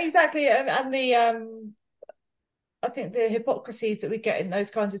 Exactly. And the I think the hypocrisies that we get in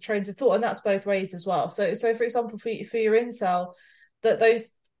those kinds of trains of thought, and that's both ways as well. So for example, for your incel, that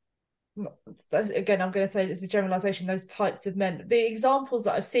those again, I'm going to say it's a generalization, those types of men, the examples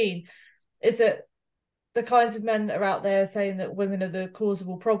that I've seen is that the kinds of men that are out there saying that women are the cause of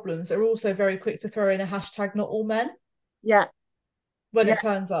all problems are also very quick to throw in a hashtag not all men. Yeah. When it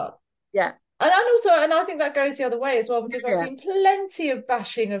turns up. Yeah. And I think that goes the other way as well, because I've seen plenty of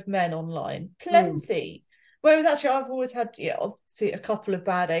bashing of men online. Plenty. Whereas actually I've always had, obviously a couple of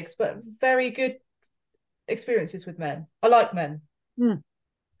bad eggs, but very good experiences with men. I like men.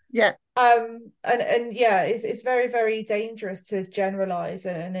 Yeah. It's very, very dangerous to generalize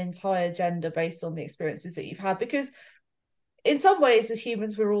an entire gender based on the experiences that you've had, because in some ways as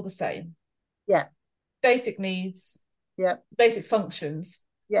humans we're all the same. Yeah. Basic needs. Yeah. Basic functions.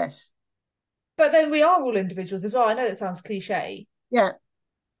 Yes. But then we are all individuals as well. I know that sounds cliche. Yeah.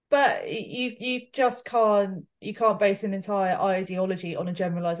 But you just can't base an entire ideology on a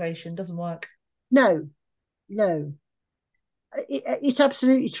generalization. It doesn't work. No. It's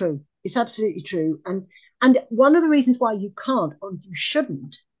absolutely true. It's absolutely true. And one of the reasons why you can't or you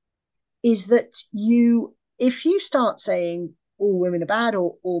shouldn't is that if you start saying all women are bad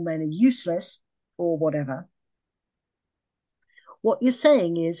or all men are useless or whatever, what you're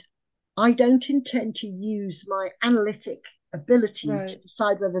saying is, I don't intend to use my analytic ability to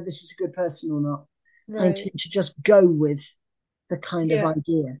decide whether this is a good person or not. I intend to just go with the kind of Yeah.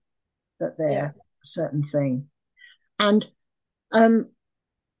 idea that they're Yeah. a certain thing. And um,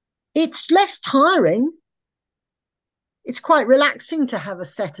 it's less tiring. It's quite relaxing to have a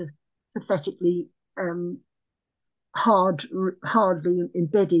set of pathetically hardly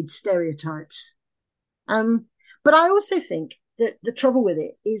embedded stereotypes. Um, but I also think that the trouble with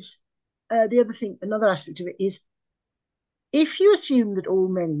it is the other thing, another aspect of it is if you assume that all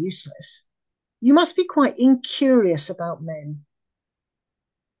men are useless, you must be quite incurious about men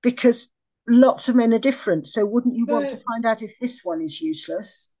because lots of men are different. So wouldn't you want to Right. find out if this one is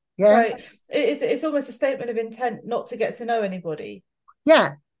useless? Yeah, Right. It's almost a statement of intent not to get to know anybody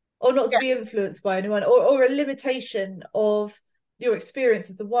yeah, or not to yeah, be influenced by anyone or a limitation of your experience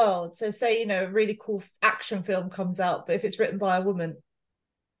of the world. So say, you know, a really cool action film comes out, but if it's written by a woman,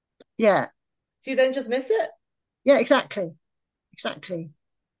 yeah, do you then just miss it yeah, exactly, exactly.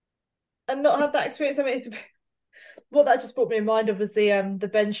 and not have that experience? I mean, it's what that just brought me in mind of was the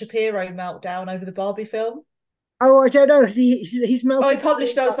Ben Shapiro meltdown over the Barbie film. Oh, I don't know. He's Oh, he melted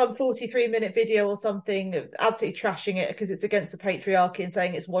published down. some 43-minute video or something, absolutely trashing it because it's against the patriarchy and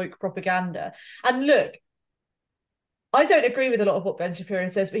saying it's woke propaganda. And look, I don't agree with a lot of what Ben Shapiro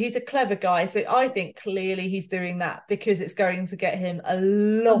says, but he's a clever guy. So I think clearly he's doing that because it's going to get him a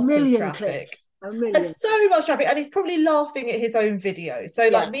A lot of million traffic. clicks, a And million clicks. so much traffic. And he's probably laughing at his own video. So, Yeah,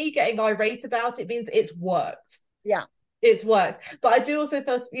 like, me getting irate about it means it's worked. yeah, It's worked. But I do also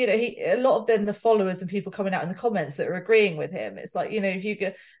feel, you know, a lot of then the followers and people coming out in the comments that are agreeing with him. It's like, you know, if you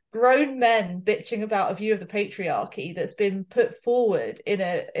get grown men bitching about a view of the patriarchy that's been put forward in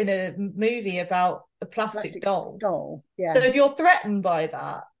a movie about a plastic plastic doll. doll. So Yeah, if you're threatened by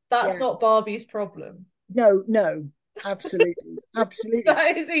that, that's yeah. not Barbie's problem. No, no, absolutely, absolutely.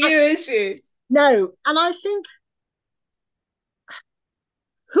 That is a I, you issue. no, and I think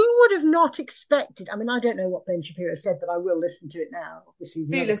who would have not expected? I mean, I don't know what Ben Shapiro said, but I will listen to it now. Obviously, here's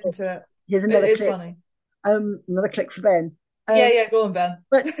Do another listen clip. to it. Here's It another is clip. funny. Another clip for Ben. Yeah, Um, yeah, go on, Ben.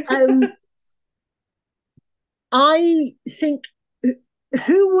 but I think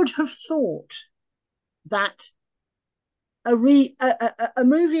who would have thought that a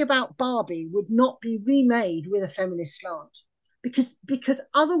movie about Barbie would not be remade with a feminist slant because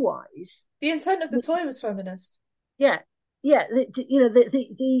otherwise, The intent of the toy was feminist. yeah, yeah, you know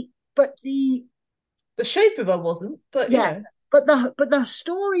the but the The shape of her wasn't, but you yeah, know. but the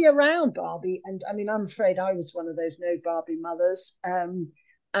story around Barbie, and I mean, I'm afraid I was one of those no Barbie mothers,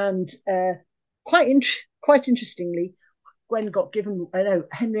 and quite interestingly, Gwen got given, I know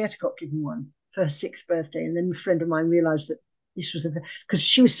Henrietta got given one for her 6th birthday, and then a friend of mine realised that this was because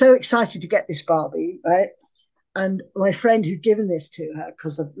she was so excited to get this Barbie, right? And my friend who'd given this to her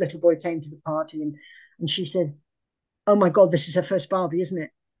because the little boy came to the party, and she said, "Oh my God, this is her first Barbie, isn't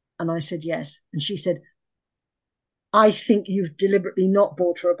it?" And I said, "Yes." And she said, "I think you've deliberately not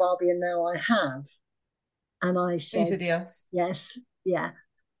bought her a Barbie, and now I have." And I You said, said yes. "Yes, yeah."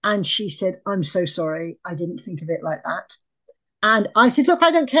 And she said, "I'm so sorry. I didn't think of it like that." And I said, "Look,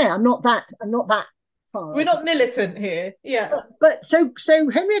 I don't care. I'm not that far We're off." not militant here. Yeah. But so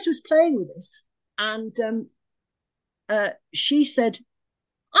Henrietta was playing with this, and she said,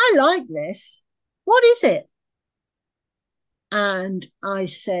 "I like this. What is it?" And I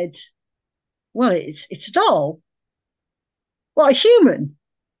said, "Well, it's a doll." "Well, a human,"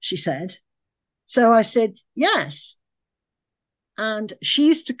 she said. So I said, "Yes." And she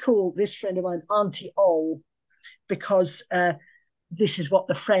used to call this friend of mine Auntie Ol because this is what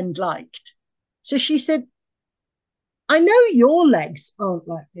the friend liked. So she said, "I know your legs aren't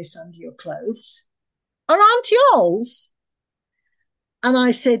like this under your clothes. Are Auntie Ol's?" And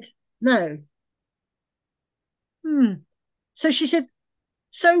I said, "No." So she said,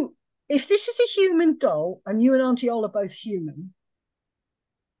 "So if this is a human doll and you and Auntie Ol are both human,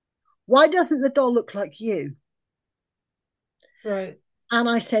 why doesn't the doll look like you?" Right. And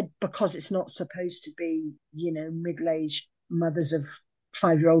I said, "Because it's not supposed to be, middle-aged mothers of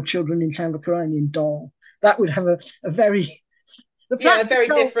 5-year-old children in Llangollen doll. That would have a very, the Yeah, a plastic very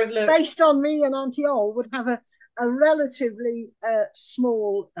doll different look. based on me and Auntie Ol would have a relatively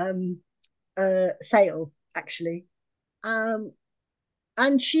small sale, actually. Um,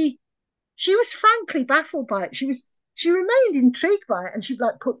 and she was frankly baffled by it. She remained intrigued by it, and she'd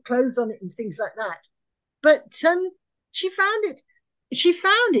like put clothes on it and things like that. But she found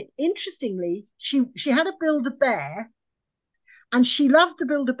it interestingly. She had a Build-A-Bear, and she loved the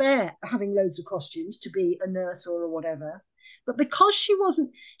Build-A-Bear having loads of costumes to be a nurse or whatever. But because she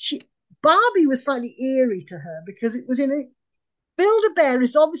wasn't, she Barbie was slightly eerie to her because it was in a Build-A-Bear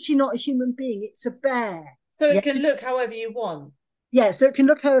is obviously not a human being; it's a bear. So Yeah, it can look however you want. yeah. So it can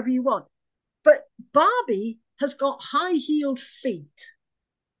look however you want. But Barbie has got high-heeled feet.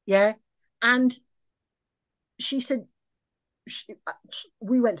 Yeah. And she said,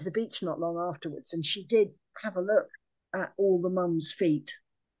 we went to the beach not long afterwards, and she did have a look at all the mums' feet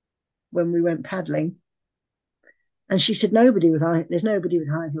when we went paddling. And she said, there's nobody with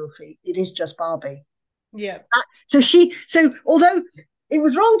high heel feet. It is just Barbie. Yeah. So although it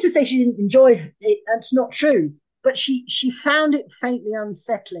was wrong to say she didn't enjoy it, that's not true, but she found it faintly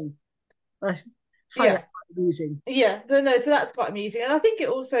unsettling. I find it amusing. Yeah, no, so that's quite amusing. And I think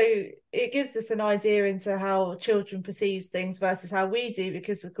it gives us an idea into how children perceive things versus how we do,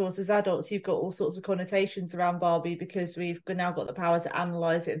 because of course as adults you've got all sorts of connotations around Barbie because we've now got the power to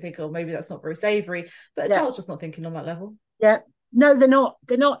analyze it and think, oh, maybe that's not very savory, but a child's just not thinking on that level. Yeah. No, they're not.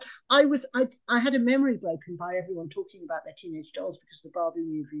 I had a memory broken by everyone talking about their teenage dolls because of the Barbie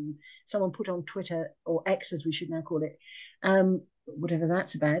movie. Someone put on Twitter, or X as we should now call it, whatever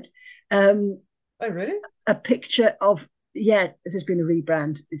that's about, oh really? A picture of, there's been a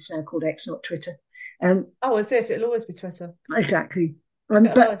rebrand. It's now called X, not Twitter. As if it'll always be Twitter. Exactly.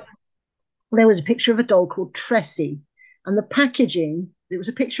 But there was a picture of a doll called Tressie, and the packaging, there was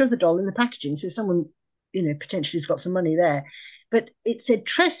a picture of the doll in the packaging. So someone, potentially has got some money there. But it said,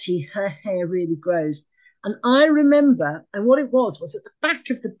 Tressie, her hair really grows. And I remember, and what it was at the back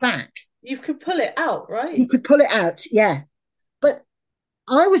of the back. You could pull it out, right? You could pull it out, yeah. But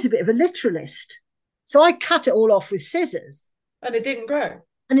I was a bit of a literalist. So I cut it all off with scissors. And it didn't grow.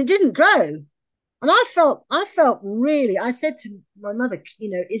 And I felt really, I said to my mother,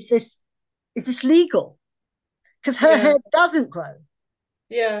 is this legal? Because her hair doesn't grow.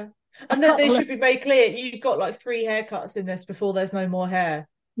 Yeah. And then they should be made clear, you've got like 3 haircuts in this before there's no more hair.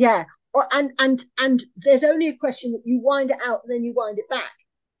 Yeah. And there's only a question that you wind it out and then you wind it back.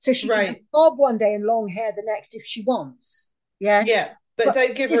 So she can have bob one day and long hair the next if she wants. Yeah. Yeah. But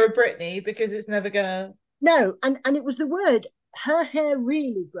don't give her a Britney because it's never gonna. No, and it was the word, her hair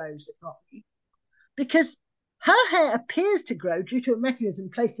really grows that got me. Because her hair appears to grow due to a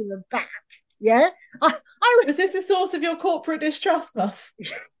mechanism placed in the back. Yeah. Was this the source of your corporate distrust, Muff?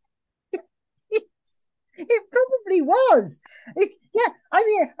 It probably was.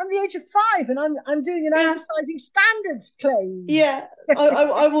 I'm the age of 5 and I'm doing an advertising standards claim. Yeah,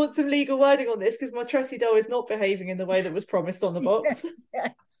 I want some legal wording on this because my Tressie doll is not behaving in the way that was promised on the box.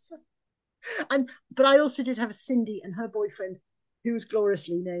 Yes. But I also did have a Cindy and her boyfriend who was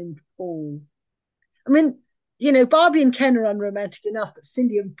gloriously named Paul. I mean, Barbie and Ken are unromantic enough, but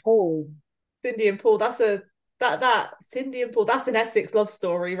Cindy and Paul, Cindy and Paul, that's an Essex love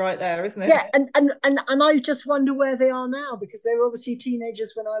story right there, isn't it? Yeah, and I just wonder where they are now because they were obviously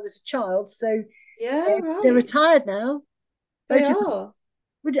teenagers when I was a child. So they're retired now. They are.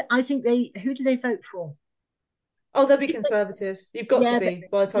 I think who do they vote for? Oh, they'll be Conservative. You've got to be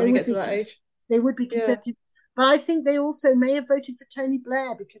by the time you get to that age. They would be Conservative. But I think they also may have voted for Tony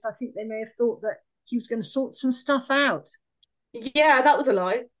Blair because I think they may have thought that he was going to sort some stuff out. Yeah, that was a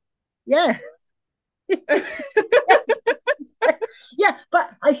lie. Yeah. Yeah, but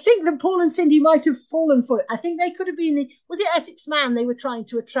I think that Paul and Cindy might have fallen for it. I think they could have been was it Essex Man they were trying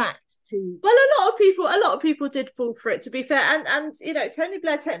to attract to? Well, a lot of people did fall for it, to be fair. And Tony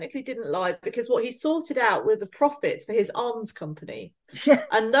Blair technically didn't lie because what he sorted out were the profits for his arms company. Yeah.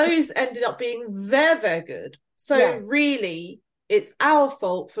 And those ended up being very, very good. So really, it's our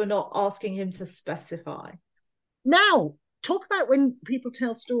fault for not asking him to specify. Now, talk about when people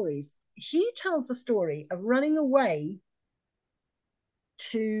tell stories. He tells a story of running away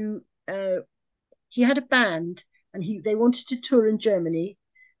to he had a band and they wanted to tour in Germany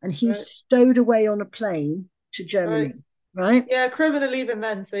and he stowed away on a plane to Germany, right? Yeah, criminal even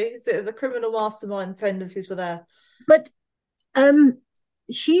then, see? The criminal mastermind tendencies were there. But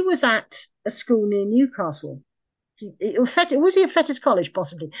he was at a school near Newcastle. Was he at Fetters College,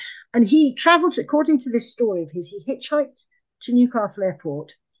 possibly? And he travelled, according to this story of his, he hitchhiked to Newcastle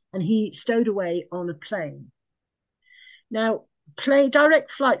Airport and he stowed away on a plane. Now,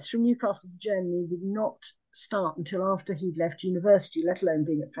 direct flights from Newcastle to Germany would not start until after he'd left university, let alone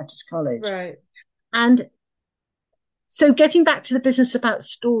being at Fetters College. Right. And so getting back to the business about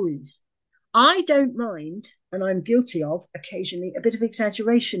stories, I don't mind, and I'm guilty of occasionally, a bit of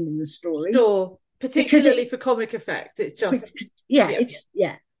exaggeration in the story. Sure. Particularly for comic effect. It's just...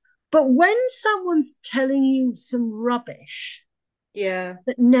 But when someone's telling you some rubbish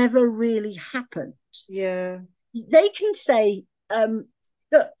that never really happened, they can say,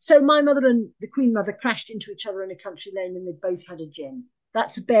 look, so my mother and the Queen Mother crashed into each other in a country lane and they both had a gin.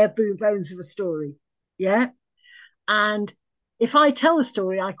 That's a bare bones of a story. Yeah. And if I tell the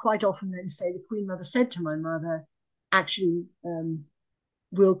story, I quite often then say the Queen Mother said to my mother, actually,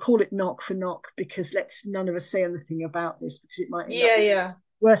 we'll call it knock for knock, because let's none of us say anything about this, because it might end up Yeah, yeah.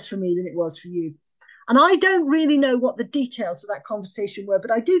 worse for me than it was for you. And I don't really know what the details of that conversation were,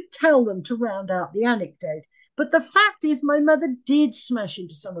 but I do tell them to round out the anecdote. But the fact is, my mother did smash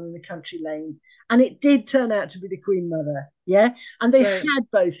into someone in the country lane, and it did turn out to be the Queen Mother. Yeah. And they Right.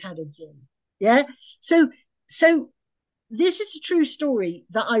 had both had a gin. Yeah. So this is a true story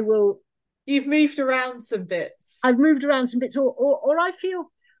that You've moved around some bits. I've moved around some bits, or I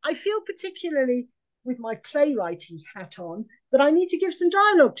feel particularly with my playwriting hat on that I need to give some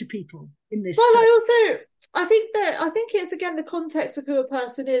dialogue to people in this Well, story. I think it's again the context of who a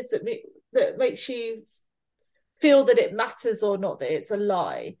person is that makes you feel that it matters or not, that it's a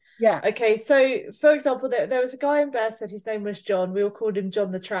lie. Yeah. Okay, so for example, there was a guy in Bearsted whose name was John. We all called him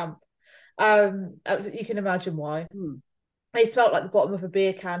John the Tramp. You can imagine why. He smelled like the bottom of a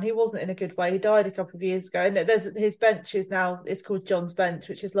beer can. He wasn't in a good way. He died a couple of years ago, and there's his bench is now, it's called John's Bench,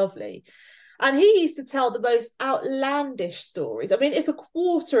 which is lovely. And he used to tell the most outlandish stories. I mean, if a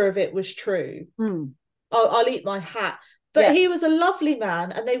quarter of it was true, I'll eat my hat. But he was a lovely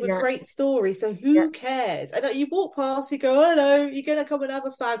man, and they were great stories. So who cares? And you walk past, you go, hello, you're going to come and have a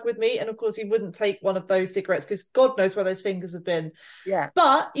fag with me? And of course, he wouldn't take one of those cigarettes because God knows where those fingers have been. Yeah.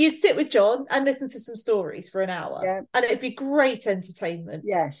 But you'd sit with John and listen to some stories for an hour, and it'd be great entertainment.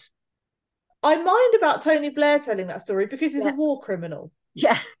 Yes. I mind about Tony Blair telling that story because he's a war criminal.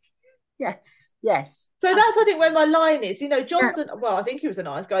 Yeah. Yes. So that's, I think, where my line is. You know, well, I think he was a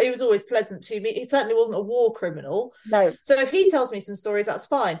nice guy. He was always pleasant to me. He certainly wasn't a war criminal. No. So if he tells me some stories, that's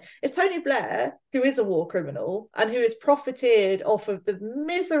fine. If Tony Blair, who is a war criminal and who has profited off of the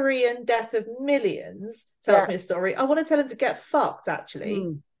misery and death of millions, tells me a story, I want to tell him to get fucked, actually.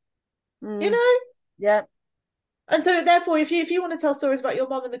 You know? Yeah. And so therefore, if you want to tell stories about your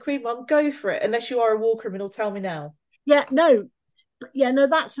mum and the Queen Mum, go for it. Unless you are a war criminal, tell me now. Yeah, no.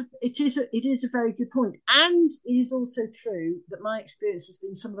 It is a very good point. And it is also true that my experience has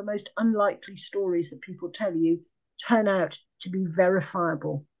been some of the most unlikely stories that people tell you turn out to be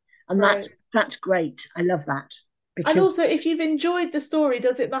verifiable. And that's great. I love that. And also, if you've enjoyed the story,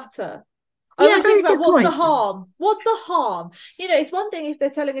 does it matter? I always think about what's the harm? What's the harm? You know, it's one thing if they're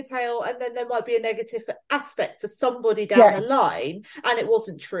telling a tale and then there might be a negative aspect for somebody down the line and it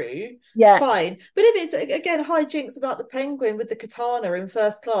wasn't true. Yeah. Fine. But if it's, again, hijinks about the penguin with the katana in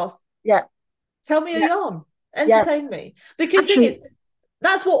first class. Yeah. Tell me a yarn. Entertain me. Because the thing is,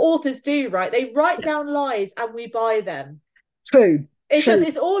 that's what authors do, right? They write down lies and we buy them. True.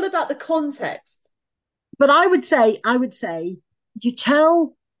 It's all about the context. But I would say you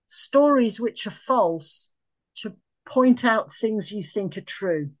tell stories which are false to point out things you think are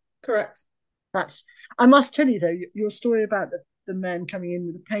true. Correct. I must tell you though, your story about the man coming in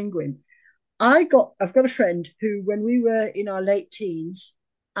with the penguin. I've got a friend who, when we were in our late teens,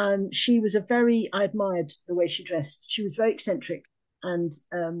 and I admired the way she dressed. She was very eccentric and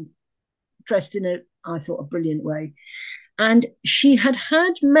dressed in I thought, a brilliant way. And she had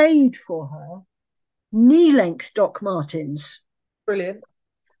made for her knee-length Doc Martens. Brilliant.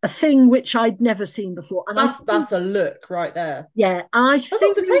 A thing which I'd never seen before. And that's a look right there. Yeah. And I think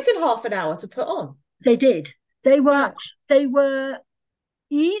must have taken half an hour to put on. They did. They were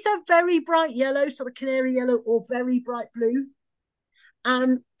either very bright yellow, sort of canary yellow, or very bright blue.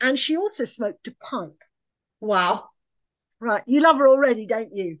 And she also smoked a pipe. Wow. Right. You love her already,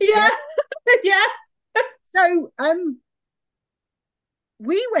 don't you? Yeah. Yeah. So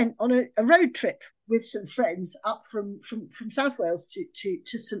we went on a road trip with some friends up from South Wales to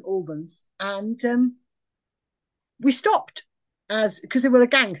St Albans, and we stopped because there were a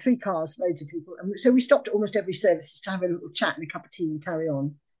gang, 3 cars, loads of people, and so we stopped at almost every service to have a little chat and a cup of tea and carry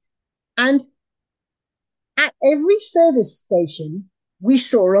on. And at every service station, we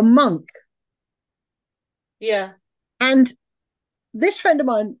saw a monk. Yeah. And this friend of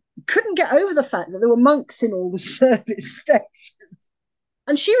mine couldn't get over the fact that there were monks in all the service stations,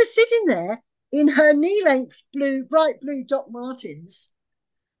 and she was sitting there in her knee-length bright blue Doc Martens,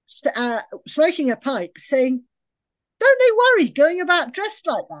 smoking a pipe, saying, "Don't they worry going about dressed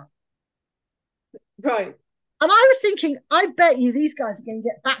like that?" Right. And I was thinking, I bet you these guys are going to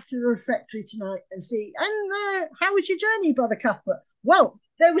get back to the refectory tonight and see, and how was your journey, Brother Cuthbert? Well,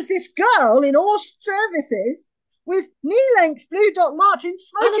 there was this girl in all services with knee-length blue Doc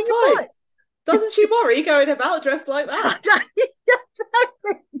Martens smoking a pipe. Doesn't she worry going about dressed like that?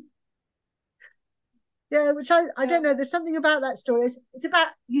 Exactly. Yeah, which I don't know. There's something about that story. It's about,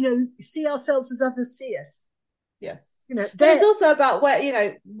 see ourselves as others see us. Yes. But it's also about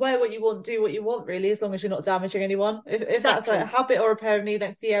wear what you want, do what you want, really, as long as you're not damaging anyone. If that's a habit or a pair of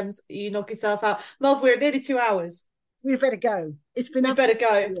knee-length DMs, you knock yourself out. Marv, we're at nearly 2 hours. we better go. It's been We better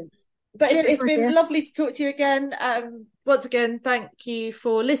absolutely go. brilliant. But Cheers, it's my been dear. lovely to talk to you again. Once again, thank you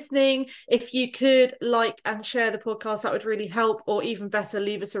for listening. If you could like and share the podcast, that would really help, or even better,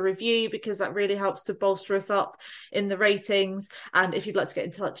 leave us a review, because that really helps to bolster us up in the ratings. And if you'd like to get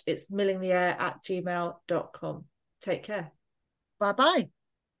in touch, it's millingtheair@gmail.com. Take care. Bye-bye.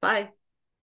 Bye.